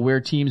know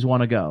where teams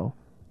want to go,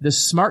 the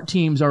smart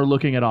teams are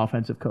looking at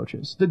offensive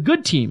coaches. The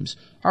good teams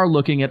are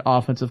looking at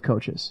offensive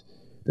coaches.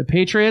 The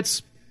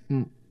Patriots,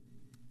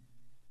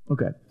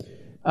 okay.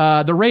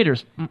 The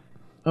Raiders,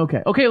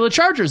 okay. Okay, well, the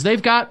Chargers,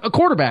 they've got a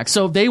quarterback,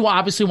 so they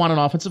obviously want an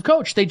offensive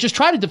coach. They just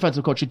tried a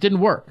defensive coach. It didn't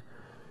work.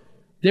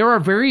 There are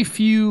very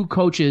few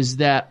coaches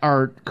that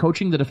are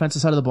coaching the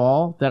defensive side of the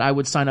ball that I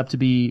would sign up to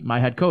be my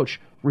head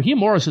coach. Raheem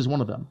Morris is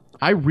one of them.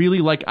 I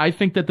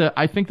think that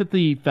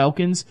the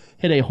Falcons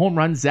hit a home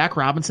run. Zach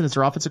Robinson is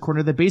their offensive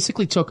coordinator. They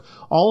basically took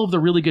all of the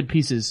really good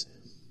pieces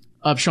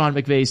of Sean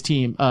McVay's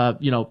team,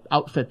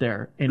 outfit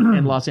there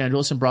in Los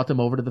Angeles and brought them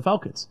over to the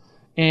Falcons.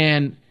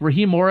 And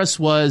Raheem Morris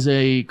was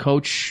a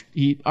coach.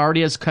 He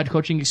already has head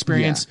coaching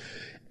experience.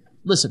 Yeah.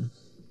 Listen,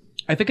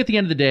 I think at the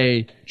end of the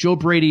day, Joe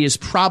Brady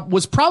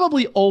was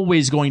probably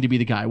always going to be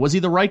the guy. Was he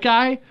the right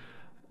guy?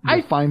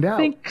 We'll find out. I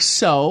think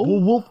so. Well,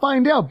 we'll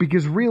find out,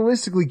 because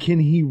realistically, can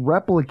he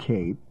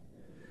replicate?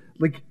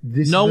 Like,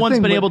 this no is the one's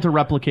thing, been but- able to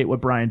replicate what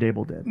Brian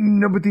Dable did.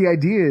 No, but the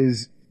idea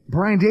is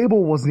Brian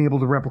Dable wasn't able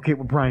to replicate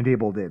what Brian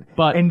Dable did.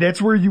 And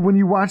that's where when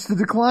you watch the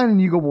decline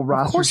and you go, well,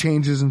 roster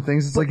changes and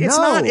things, it's like,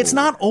 it's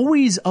not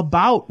always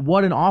about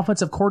what an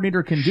offensive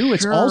coordinator can do.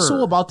 It's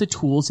also about the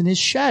tools in his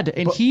shed.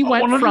 And he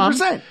went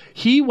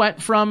 100%.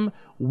 from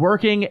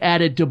working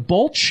at a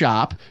DeBolt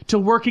shop to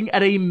working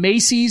at a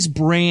Macy's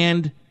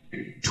brand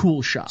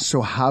tool shop.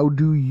 So how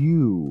do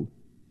you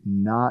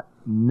not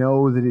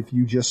know that if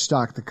you just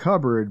stock the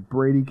cupboard,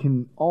 Brady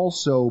can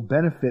also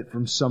benefit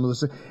from some of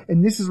this?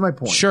 And this is my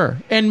point. Sure.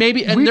 And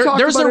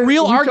there's a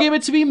real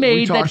argument to be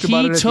made that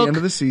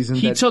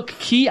he took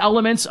key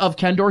elements of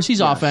Ken Dorsey's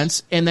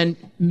offense and then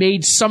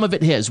made some of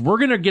it his. We're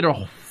going to get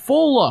a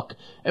full look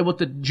at what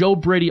the Joe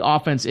Brady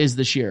offense is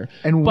this year.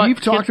 And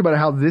we've talked about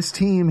how this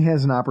team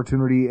has an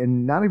opportunity,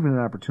 and not even an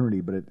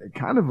opportunity, but it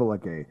kind of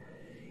like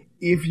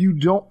if you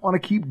don't want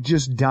to keep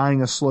just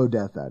dying a slow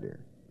death out here,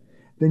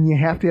 then you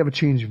have to have a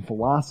change in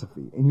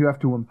philosophy, and you have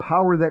to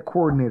empower that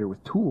coordinator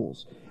with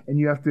tools, and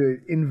you have to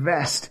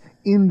invest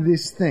in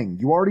this thing.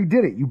 You already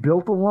did it. You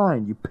built a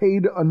line. You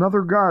paid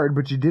another guard,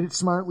 but you did it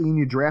smartly, and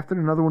you drafted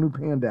another one who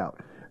panned out.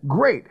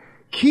 Great.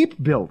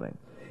 Keep building.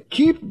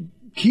 Keep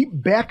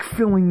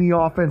backfilling the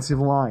offensive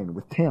line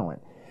with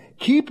talent.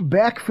 Keep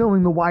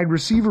backfilling the wide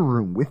receiver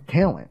room with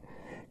talent.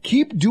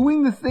 Keep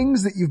doing the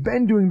things that you've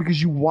been doing,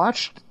 because you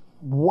watched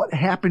what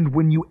happened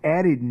when you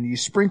added and you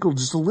sprinkled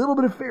just a little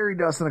bit of fairy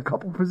dust in a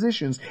couple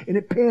positions and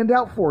it panned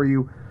out for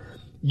you.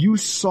 You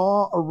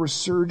saw a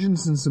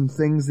resurgence in some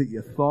things that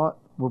you thought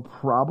were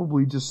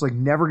probably just like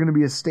never going to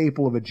be a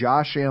staple of a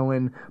Josh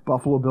Allen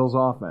Buffalo Bills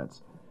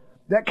offense.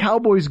 That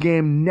Cowboys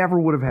game never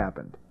would have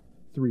happened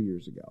 3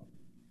 years ago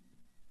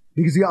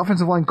because the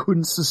offensive line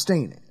couldn't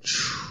sustain it.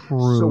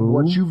 True. So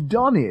what you've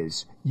done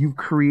is you've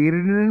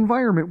created an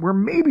environment where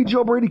maybe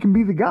Joe Brady can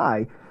be the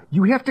guy.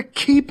 You have to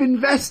keep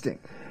investing.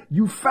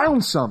 You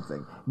found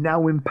something.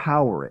 Now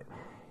empower it.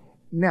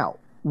 Now,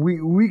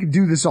 we could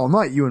do this all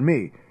night, you and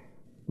me.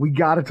 We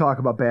got to talk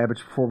about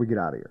Babbage before we get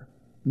out of here.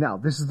 Now,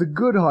 this is the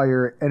good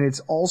hire, and it's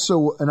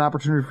also an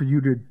opportunity for you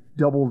to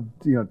double,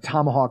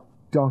 tomahawk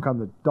dunk on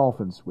the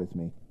Dolphins with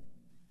me,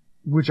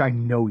 which I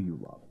know you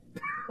love.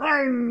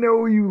 I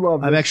know you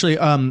love this. I'm actually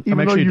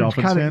a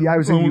Dolphins fan. Yeah, I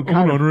was saying you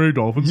I'm an honorary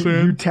Dolphins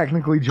fan. You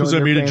technically joined because I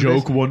made a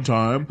joke base. One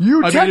time.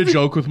 I made a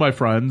joke with my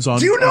friends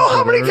on. Do you know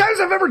how Twitter. many times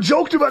I've ever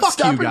joked about Fuck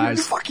stopping? you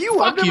guys. Fuck you.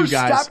 Fuck you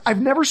guys.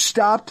 I've never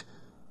stopped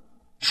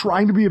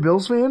trying to be a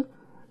Bills fan.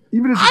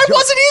 Even as a I joke.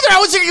 wasn't either. I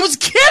was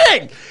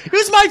kidding. It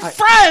was my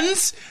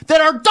friends that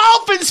are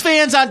Dolphins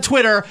fans on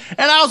Twitter, and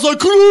I was like,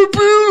 "Could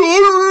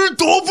I be a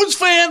Dolphins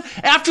fan?"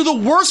 After the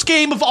worst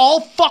game of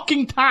all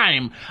fucking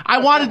time, I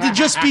wanted to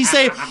just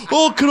say,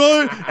 "Oh, can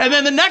I?" And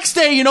then the next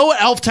day, you know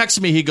what? Elf texted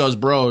me. He goes,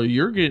 "Bro,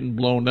 you're getting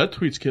blown. That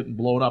tweet's getting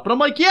blown up." And I'm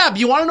like, "Yeah, but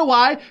you want to know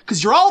why?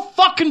 Because you're all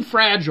fucking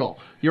fragile."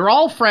 You're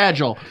all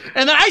fragile.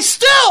 And then I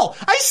still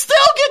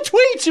get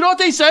tweets. You know what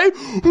they say?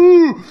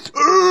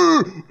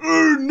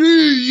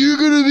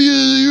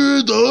 You're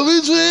a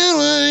Dolphins fan?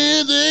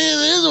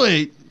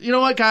 Wait. You know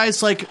what,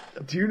 guys? Like,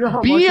 do you know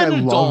how be much an I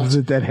adult.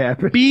 love that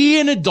happened? Be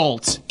an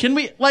adult. Can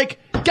we,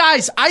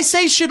 guys, I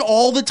say shit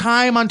all the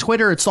time on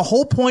Twitter. It's the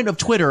whole point of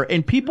Twitter.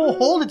 And people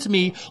hold it to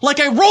me like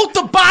I wrote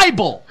the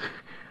Bible.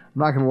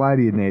 I'm not going to lie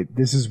to you, Nate.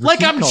 This is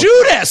like I'm culture.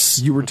 Judas.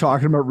 You were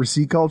talking about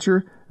receipt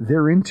culture.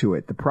 They're into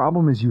it. The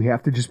problem is you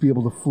have to just be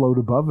able to float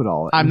above it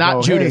all. I'm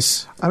not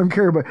Judas. Hey, I don't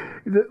care about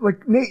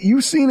like Nate.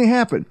 You've seen it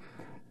happen.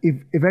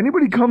 If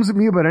anybody comes at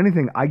me about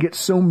anything, I get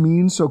so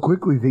mean so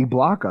quickly they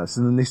block us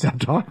and then they stop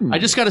talking to me. I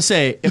just got to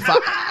say, if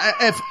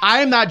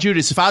I am not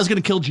Judas, if I was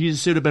going to kill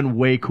Jesus, it would have been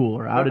way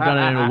cooler. I would have done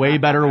it in a way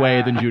better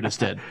way than Judas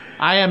did.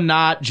 I am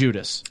not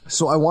Judas.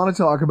 So I want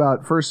to talk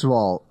about, first of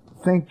all,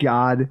 thank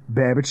God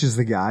Babbage is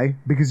the guy,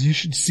 because you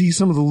should see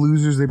some of the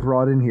losers they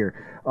brought in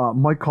here.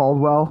 Mike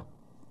Caldwell,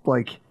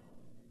 like,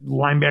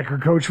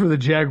 linebacker coach for the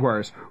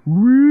Jaguars.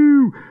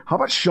 Woo! How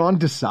about Sean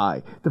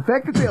Desai? The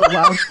fact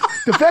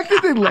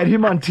that they let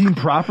him on team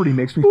property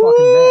makes me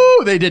fucking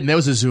mad. They didn't. That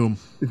was a Zoom.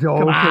 Okay,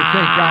 thank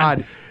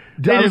God.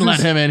 They didn't let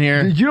him in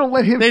here. You don't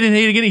let him.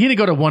 He didn't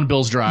go to One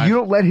Bills Drive. You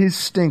don't let his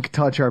stink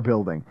touch our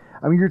building.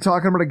 I mean, you're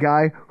talking about a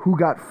guy who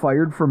got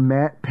fired from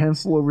Matt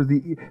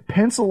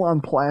Pencil on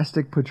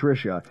plastic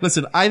Patricia.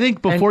 Listen, I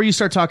think before you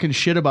start talking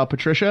shit about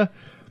Patricia,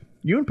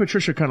 you and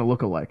Patricia kind of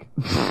look alike.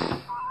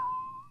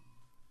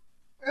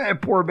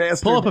 That poor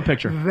bastard. Pull up a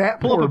picture.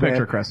 Pull up a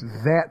picture, Chris.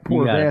 That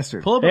poor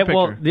bastard. Pull up a picture.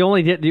 Well,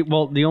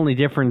 the only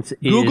difference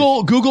is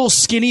Google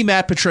skinny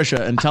Matt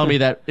Patricia and tell me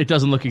that it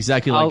doesn't look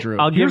exactly like Drew.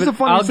 I'll give it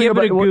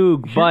a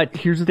Goog, but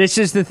this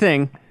is the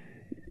thing.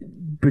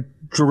 But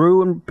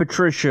Drew and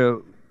Patricia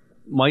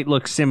might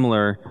look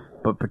similar,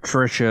 but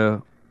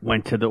Patricia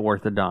went to the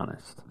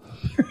orthodontist.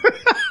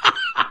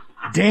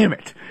 Damn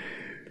it.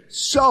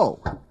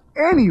 So,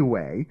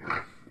 anyway,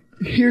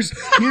 here's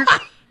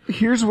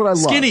what I love.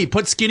 Skinny.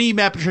 Put skinny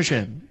Matt Patricia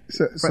in.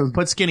 So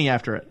put skinny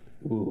after it.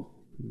 Ooh,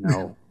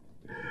 no.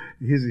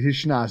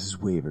 His schnoz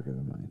is way bigger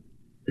than mine.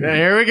 Yeah,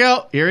 here we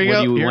go. Here we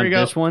go. Do you Here want we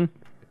go. this one?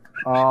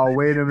 Oh,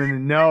 wait a minute.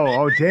 No.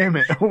 Oh, damn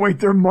it. Oh, wait,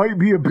 there might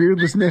be a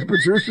beardless Matt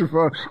Patricia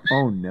photo.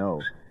 Oh,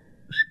 no.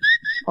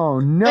 Oh,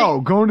 no.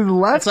 Hey. Going to the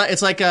left?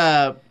 It's like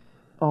a...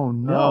 Oh,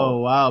 no. Oh,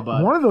 wow,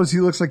 bud. One of those, he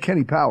looks like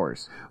Kenny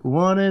Powers.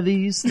 One of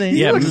these things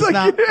Yeah, is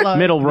not like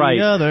middle right.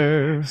 the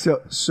other.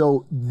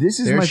 So this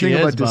is There my she thing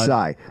is, about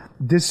Desai.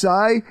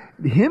 Desai,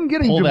 him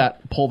getting...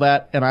 Pull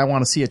that, and I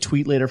want to see a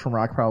tweet later from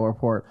Rockpile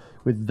Report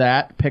with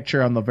that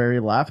picture on the very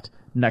left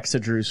next to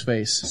Drew's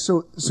face.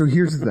 So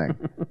here's the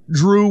thing.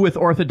 Drew with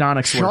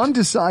orthodontics. Sean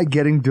Desai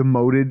getting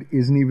demoted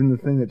isn't even the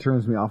thing that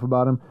turns me off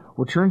about him.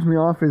 What turns me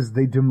off is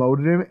they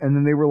demoted him, and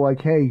then they were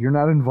like, hey, you're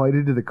not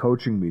invited to the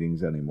coaching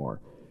meetings anymore.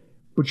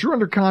 But you're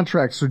under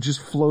contract, so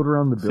just float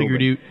around the building.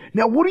 Figured you.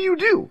 Now, what do you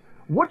do?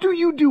 What do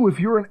you do if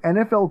you're an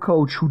NFL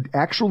coach who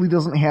actually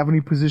doesn't have any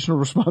positional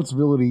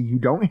responsibility? You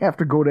don't have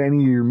to go to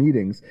any of your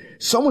meetings.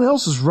 Someone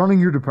else is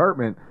running your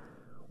department.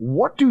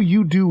 What do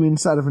you do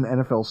inside of an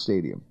NFL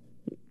stadium?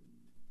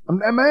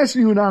 I'm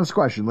asking you an honest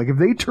question. Like, if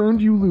they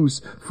turned you loose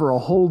for a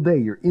whole day,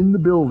 you're in the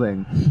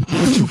building,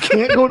 but you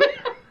can't go to...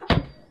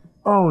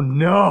 Oh,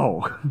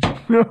 no.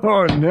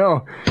 Oh,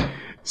 no.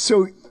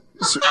 So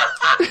oh,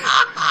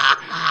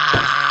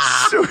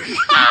 no.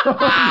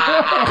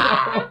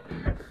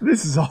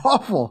 This is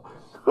awful.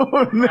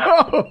 Oh,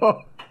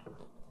 no.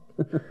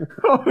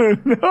 Oh,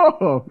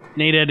 no.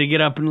 Nate had to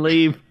get up and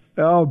leave.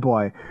 Oh,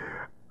 boy.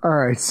 All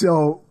right,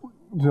 so...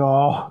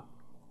 Oh,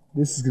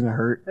 this is going to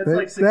hurt.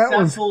 That's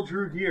successful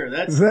Drew Gear.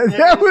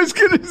 That was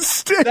going to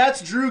stick.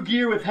 That's Drew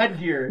Gear with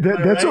headgear.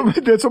 That's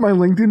what my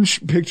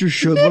LinkedIn picture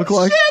should look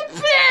like.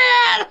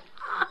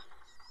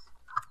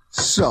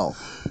 So,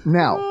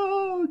 now,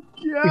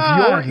 if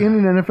you're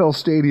in an NFL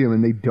stadium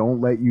and they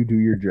don't let you do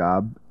your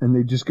job, and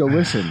they just go,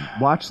 listen,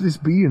 watch this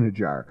bee in a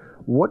jar,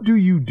 what do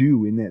you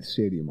do in that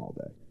stadium all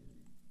day?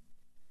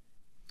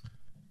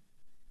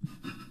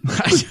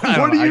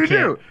 What do you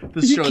do?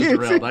 This show is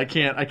derailed. I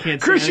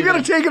can't. Chris, you got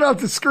to take it off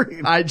the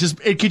screen.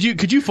 Could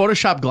you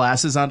Photoshop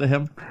glasses onto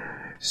him?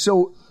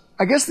 So,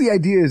 I guess the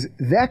idea is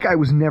that guy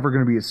was never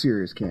going to be a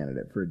serious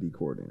candidate for a D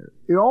coordinator.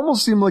 It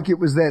almost seemed like it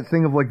was that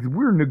thing of like,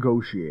 we're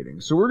negotiating.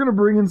 So we're going to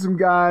bring in some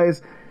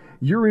guys.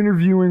 You're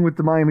interviewing with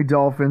the Miami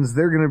Dolphins.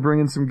 They're going to bring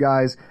in some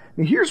guys.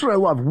 Now, here's what I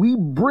love. We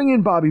bring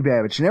in Bobby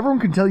Babich, and everyone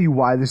can tell you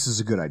why this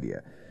is a good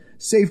idea.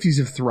 Safeties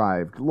have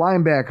thrived.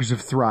 Linebackers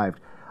have thrived.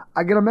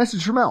 I get a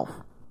message from Elf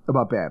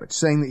about Babich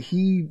saying that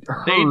he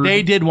heard...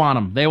 They did want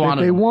him. They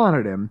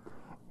wanted him.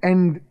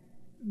 And,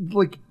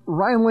 like,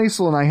 Ryan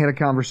Lasel and I had a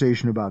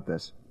conversation about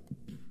this,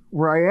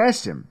 where I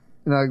asked him,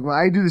 and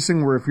I do this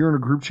thing where if you're in a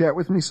group chat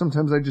with me,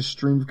 sometimes I just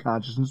stream of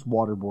consciousness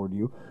waterboard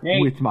you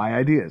with my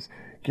ideas.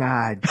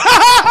 God.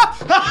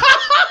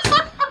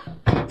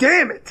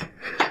 Damn it.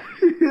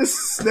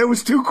 That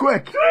was too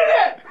quick. Tweet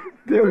it!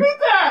 Tweet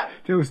that!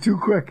 That was too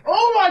quick.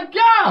 Oh my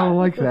god! I don't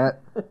like that.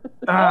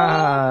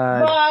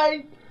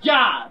 My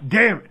god!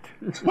 Damn it.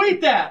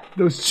 Tweet that!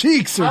 Those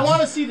cheeks are... I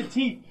want to see the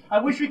teeth. I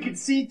wish we could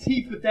see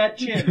teeth with that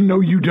chin. No,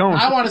 you don't.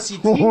 I want to see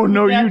teeth Oh,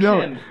 no, with that you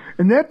don't. chin.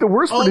 And the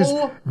worst part is,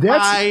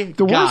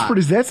 worst part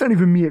is that's not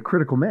even me at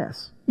Critical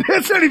Mass.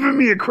 That's not even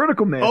me at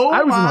Critical Mass. Oh,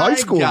 I was in high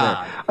school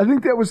God. there. I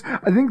think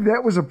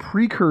that was a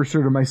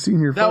precursor to my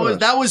senior photos.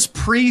 That was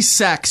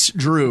pre-sex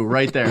Drew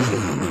right there.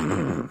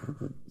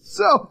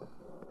 So,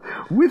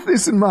 with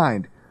this in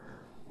mind,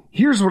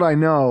 here's what I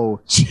know.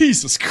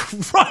 Jesus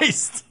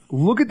Christ.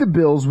 Look at the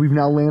Bills. We've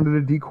now landed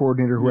a D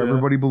coordinator who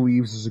everybody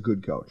believes is a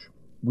good coach.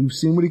 We've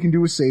seen what he can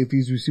do with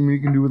safeties. We've seen what he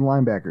can do with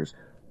linebackers.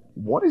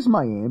 What is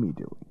Miami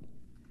doing?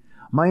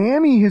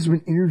 Miami has been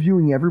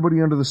interviewing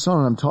everybody under the sun,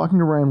 and I'm talking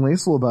to Ryan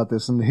Lasel about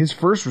this, and his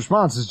first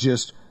response is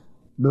just,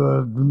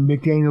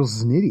 McDaniels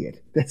is an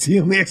idiot. That's the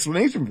only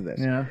explanation for this.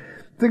 Yeah.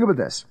 Think about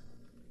this.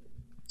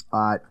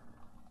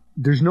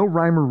 There's no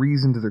rhyme or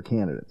reason to their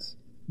candidates.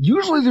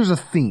 usually there's a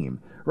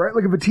theme, right?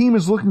 Like if a team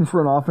is looking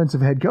for an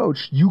offensive head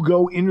coach, you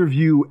go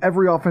interview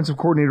every offensive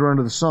coordinator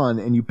under the sun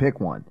and you pick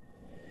one.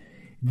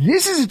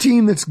 This is a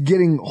team that's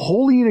getting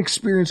wholly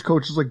inexperienced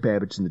coaches like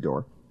Babbitt's in the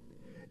door.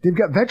 They've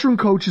got veteran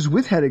coaches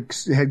with head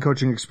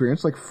coaching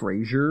experience like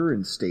Frazier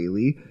and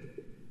Staley,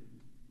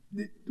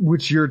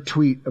 which your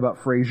tweet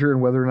about Frazier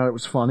and whether or not it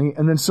was funny,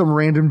 and then some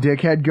random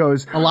dickhead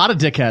goes, A lot of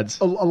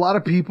dickheads. a lot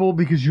of people,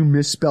 because you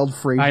misspelled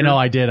Frazier. I know,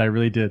 I did. I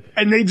really did.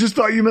 And they just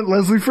thought you meant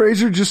Leslie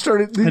Frazier, just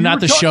started. And not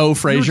the show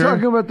Frazier. You were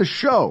talking about the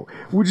show,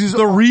 which is The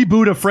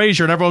reboot of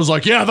Frasier, and everyone was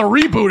like, yeah, the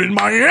reboot in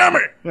Miami.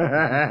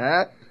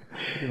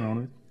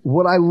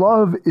 What I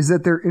love is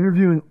that they're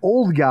interviewing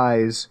old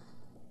guys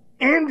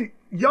and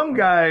young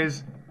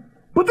guys,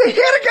 but they had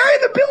a guy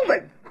in the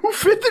building who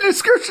fit the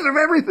description of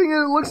everything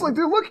that it looks like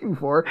they're looking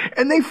for,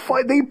 and they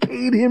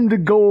paid him to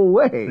go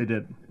away. They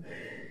did.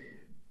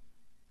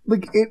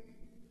 Like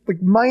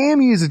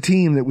Miami is a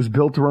team that was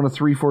built to run a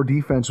 3-4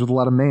 defense with a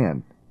lot of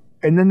man.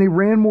 And then they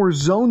ran more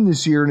zone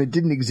this year, and it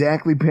didn't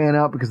exactly pan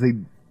out because they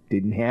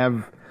didn't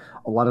have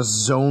a lot of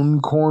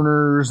zone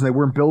corners, and they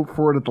weren't built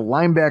for it at the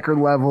linebacker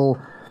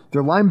level.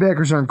 Their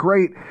linebackers aren't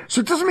great.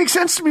 So it doesn't make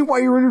sense to me why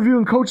you're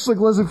interviewing coaches like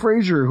Leslie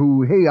Frazier,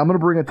 who, hey, I'm going to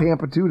bring a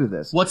Tampa 2 to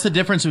this. What's the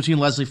difference between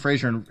Leslie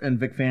Frazier and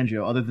Vic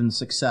Fangio other than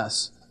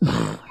success?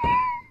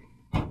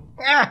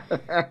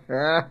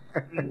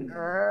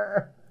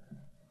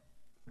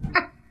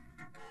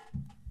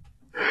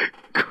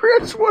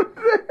 Chris, what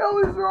the hell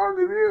is wrong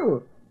with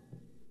you?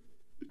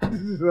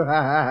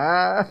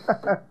 I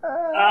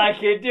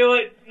can't do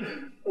it.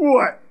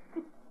 What?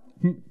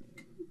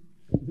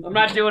 I'm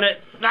not doing it.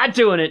 Not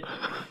doing it.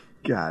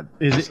 God.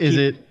 Is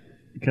it?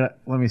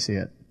 Let me see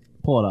it.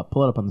 Pull it up.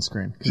 Pull it up on the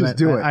screen. Just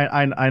do it.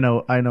 I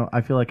know.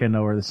 I feel like I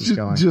know where this is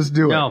going. Just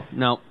do it.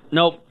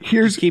 Nope.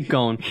 Just keep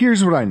going.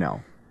 Here's what I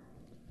know.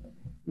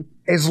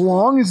 As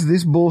long as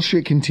this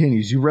bullshit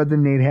continues, you read the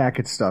Nate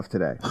Hackett stuff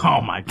today.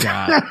 Oh my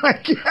God.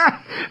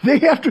 They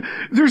have to,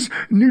 there's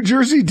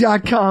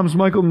NewJersey.com's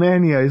Michael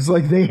Nania is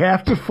like, they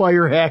have to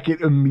fire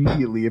Hackett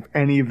immediately if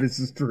any of this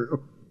is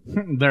true.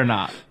 They're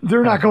not.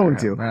 They're not going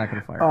to. They're not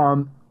going to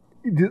fire.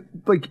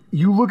 Like,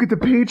 you look at the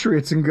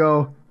Patriots and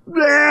go,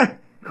 what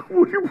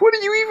do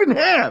you even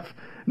have?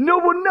 No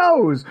one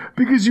knows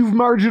because you've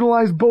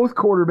marginalized both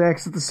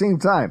quarterbacks at the same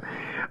time.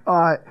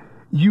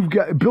 You've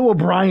got Bill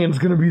O'Brien's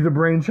going to be the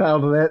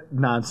brainchild of that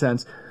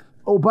nonsense.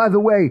 Oh, by the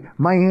way,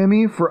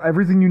 Miami, for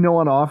everything you know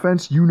on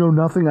offense, you know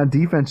nothing on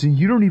defense, and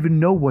you don't even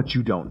know what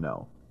you don't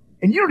know.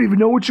 And you don't even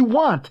know what you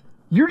want.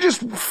 You're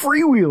just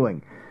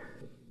freewheeling.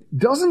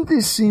 Doesn't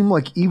this seem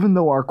like even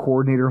though our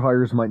coordinator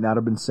hires might not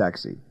have been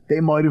sexy, they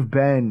might have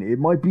been, it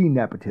might be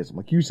nepotism.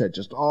 Like you said,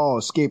 just,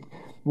 escape.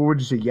 What would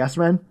you say, yes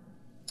men?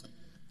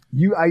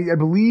 I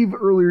believe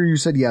earlier you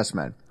said yes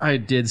men. I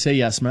did say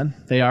yes men.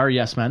 They are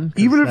yes men.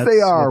 Even if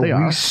they are,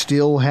 we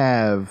still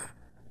have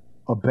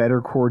a better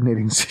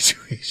coordinating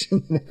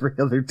situation than every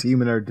other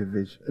team in our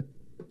division.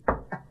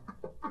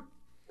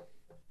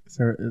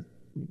 What are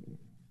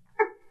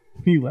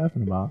you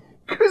laughing about?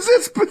 Because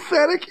it's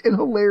pathetic and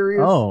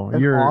hilarious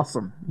and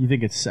awesome. You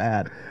think it's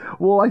sad?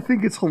 Well, I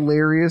think it's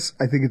hilarious.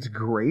 I think it's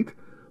great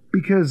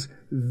because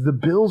the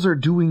Bills are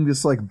doing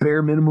this like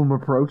bare minimum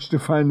approach to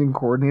finding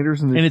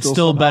coordinators, and it's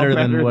still better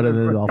than what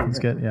the Dolphins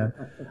get. Yeah,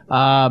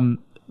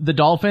 the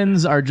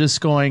Dolphins are just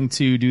going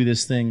to do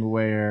this thing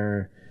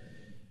where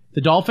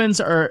the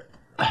Dolphins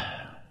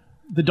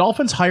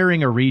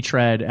hiring a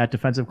retread at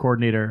defensive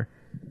coordinator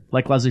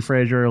like Leslie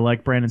Frazier,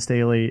 like Brandon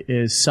Staley,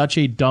 is such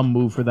a dumb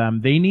move for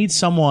them. They need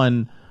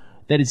someone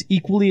that is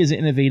equally as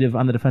innovative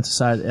on the defensive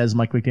side as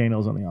Mike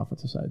McDaniels on the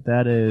offensive side.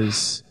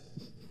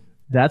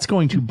 That's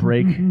going to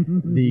break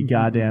the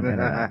goddamn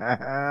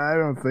internet. I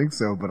don't think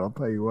so, but I'll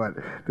tell you what.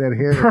 That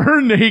hair.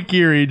 Per Nate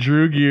Geary,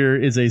 Drew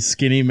Gear is a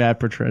skinny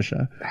Matt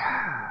Patricia.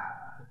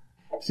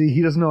 See,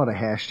 he doesn't know how to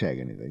hashtag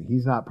anything.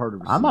 He's not part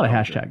of. I'm not a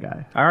hashtag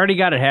guy. I already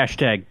got a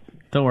hashtag.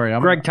 Don't worry.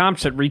 Greg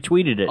Thompson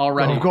retweeted it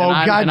already. Is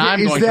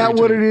that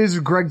what it is?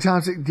 Greg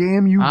Thompson.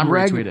 Damn you, I'm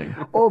Greg. Retweeting.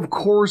 Of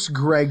course,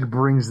 Greg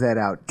brings that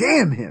out.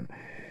 Damn him.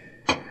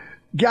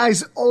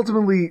 Guys,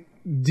 ultimately,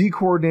 D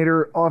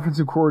coordinator,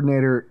 offensive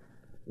coordinator,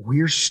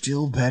 we're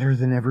still better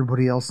than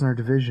everybody else in our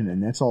division,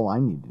 and that's all I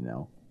need to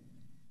know.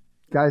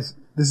 Guys,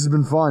 this has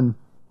been fun,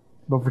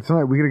 but for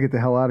tonight, we got to get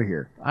the hell out of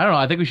here. I don't know.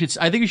 I think we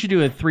should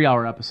do a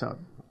 3-hour episode.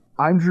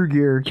 I'm Drew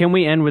Gear. Can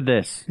we end with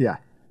this? Yeah.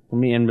 Let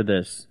me end with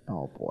this.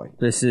 Oh boy.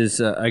 This is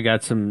I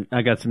got some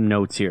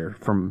notes here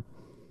from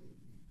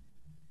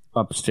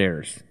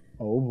upstairs.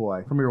 Oh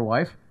boy. From your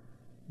wife?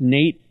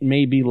 Nate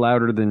may be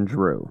louder than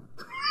Drew.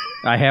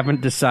 I haven't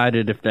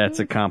decided if that's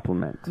a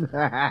compliment.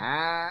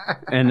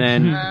 And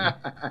then I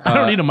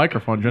don't need a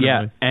microphone generally.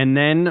 Yeah, and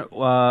then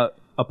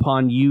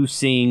upon you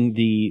seeing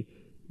the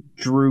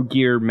Drew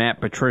Gear Matt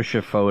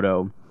Patricia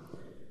photo,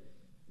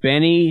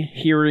 Benny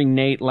hearing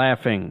Nate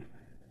laughing.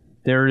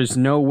 There is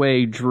no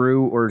way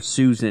Drew or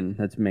Susan,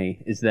 that's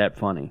me, is that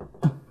funny.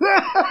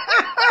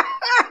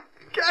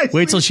 Guys,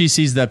 wait till she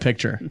sees that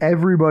picture.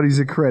 Everybody's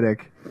a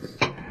critic.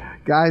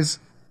 Guys,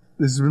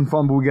 this has been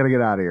fun, but we got to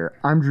get out of here.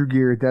 I'm Drew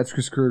Gear. That's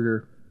Chris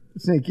Kruger.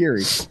 It's Nate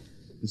Geary. This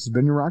has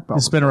been your Rockpile.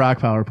 It's been a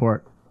Rockpile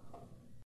report.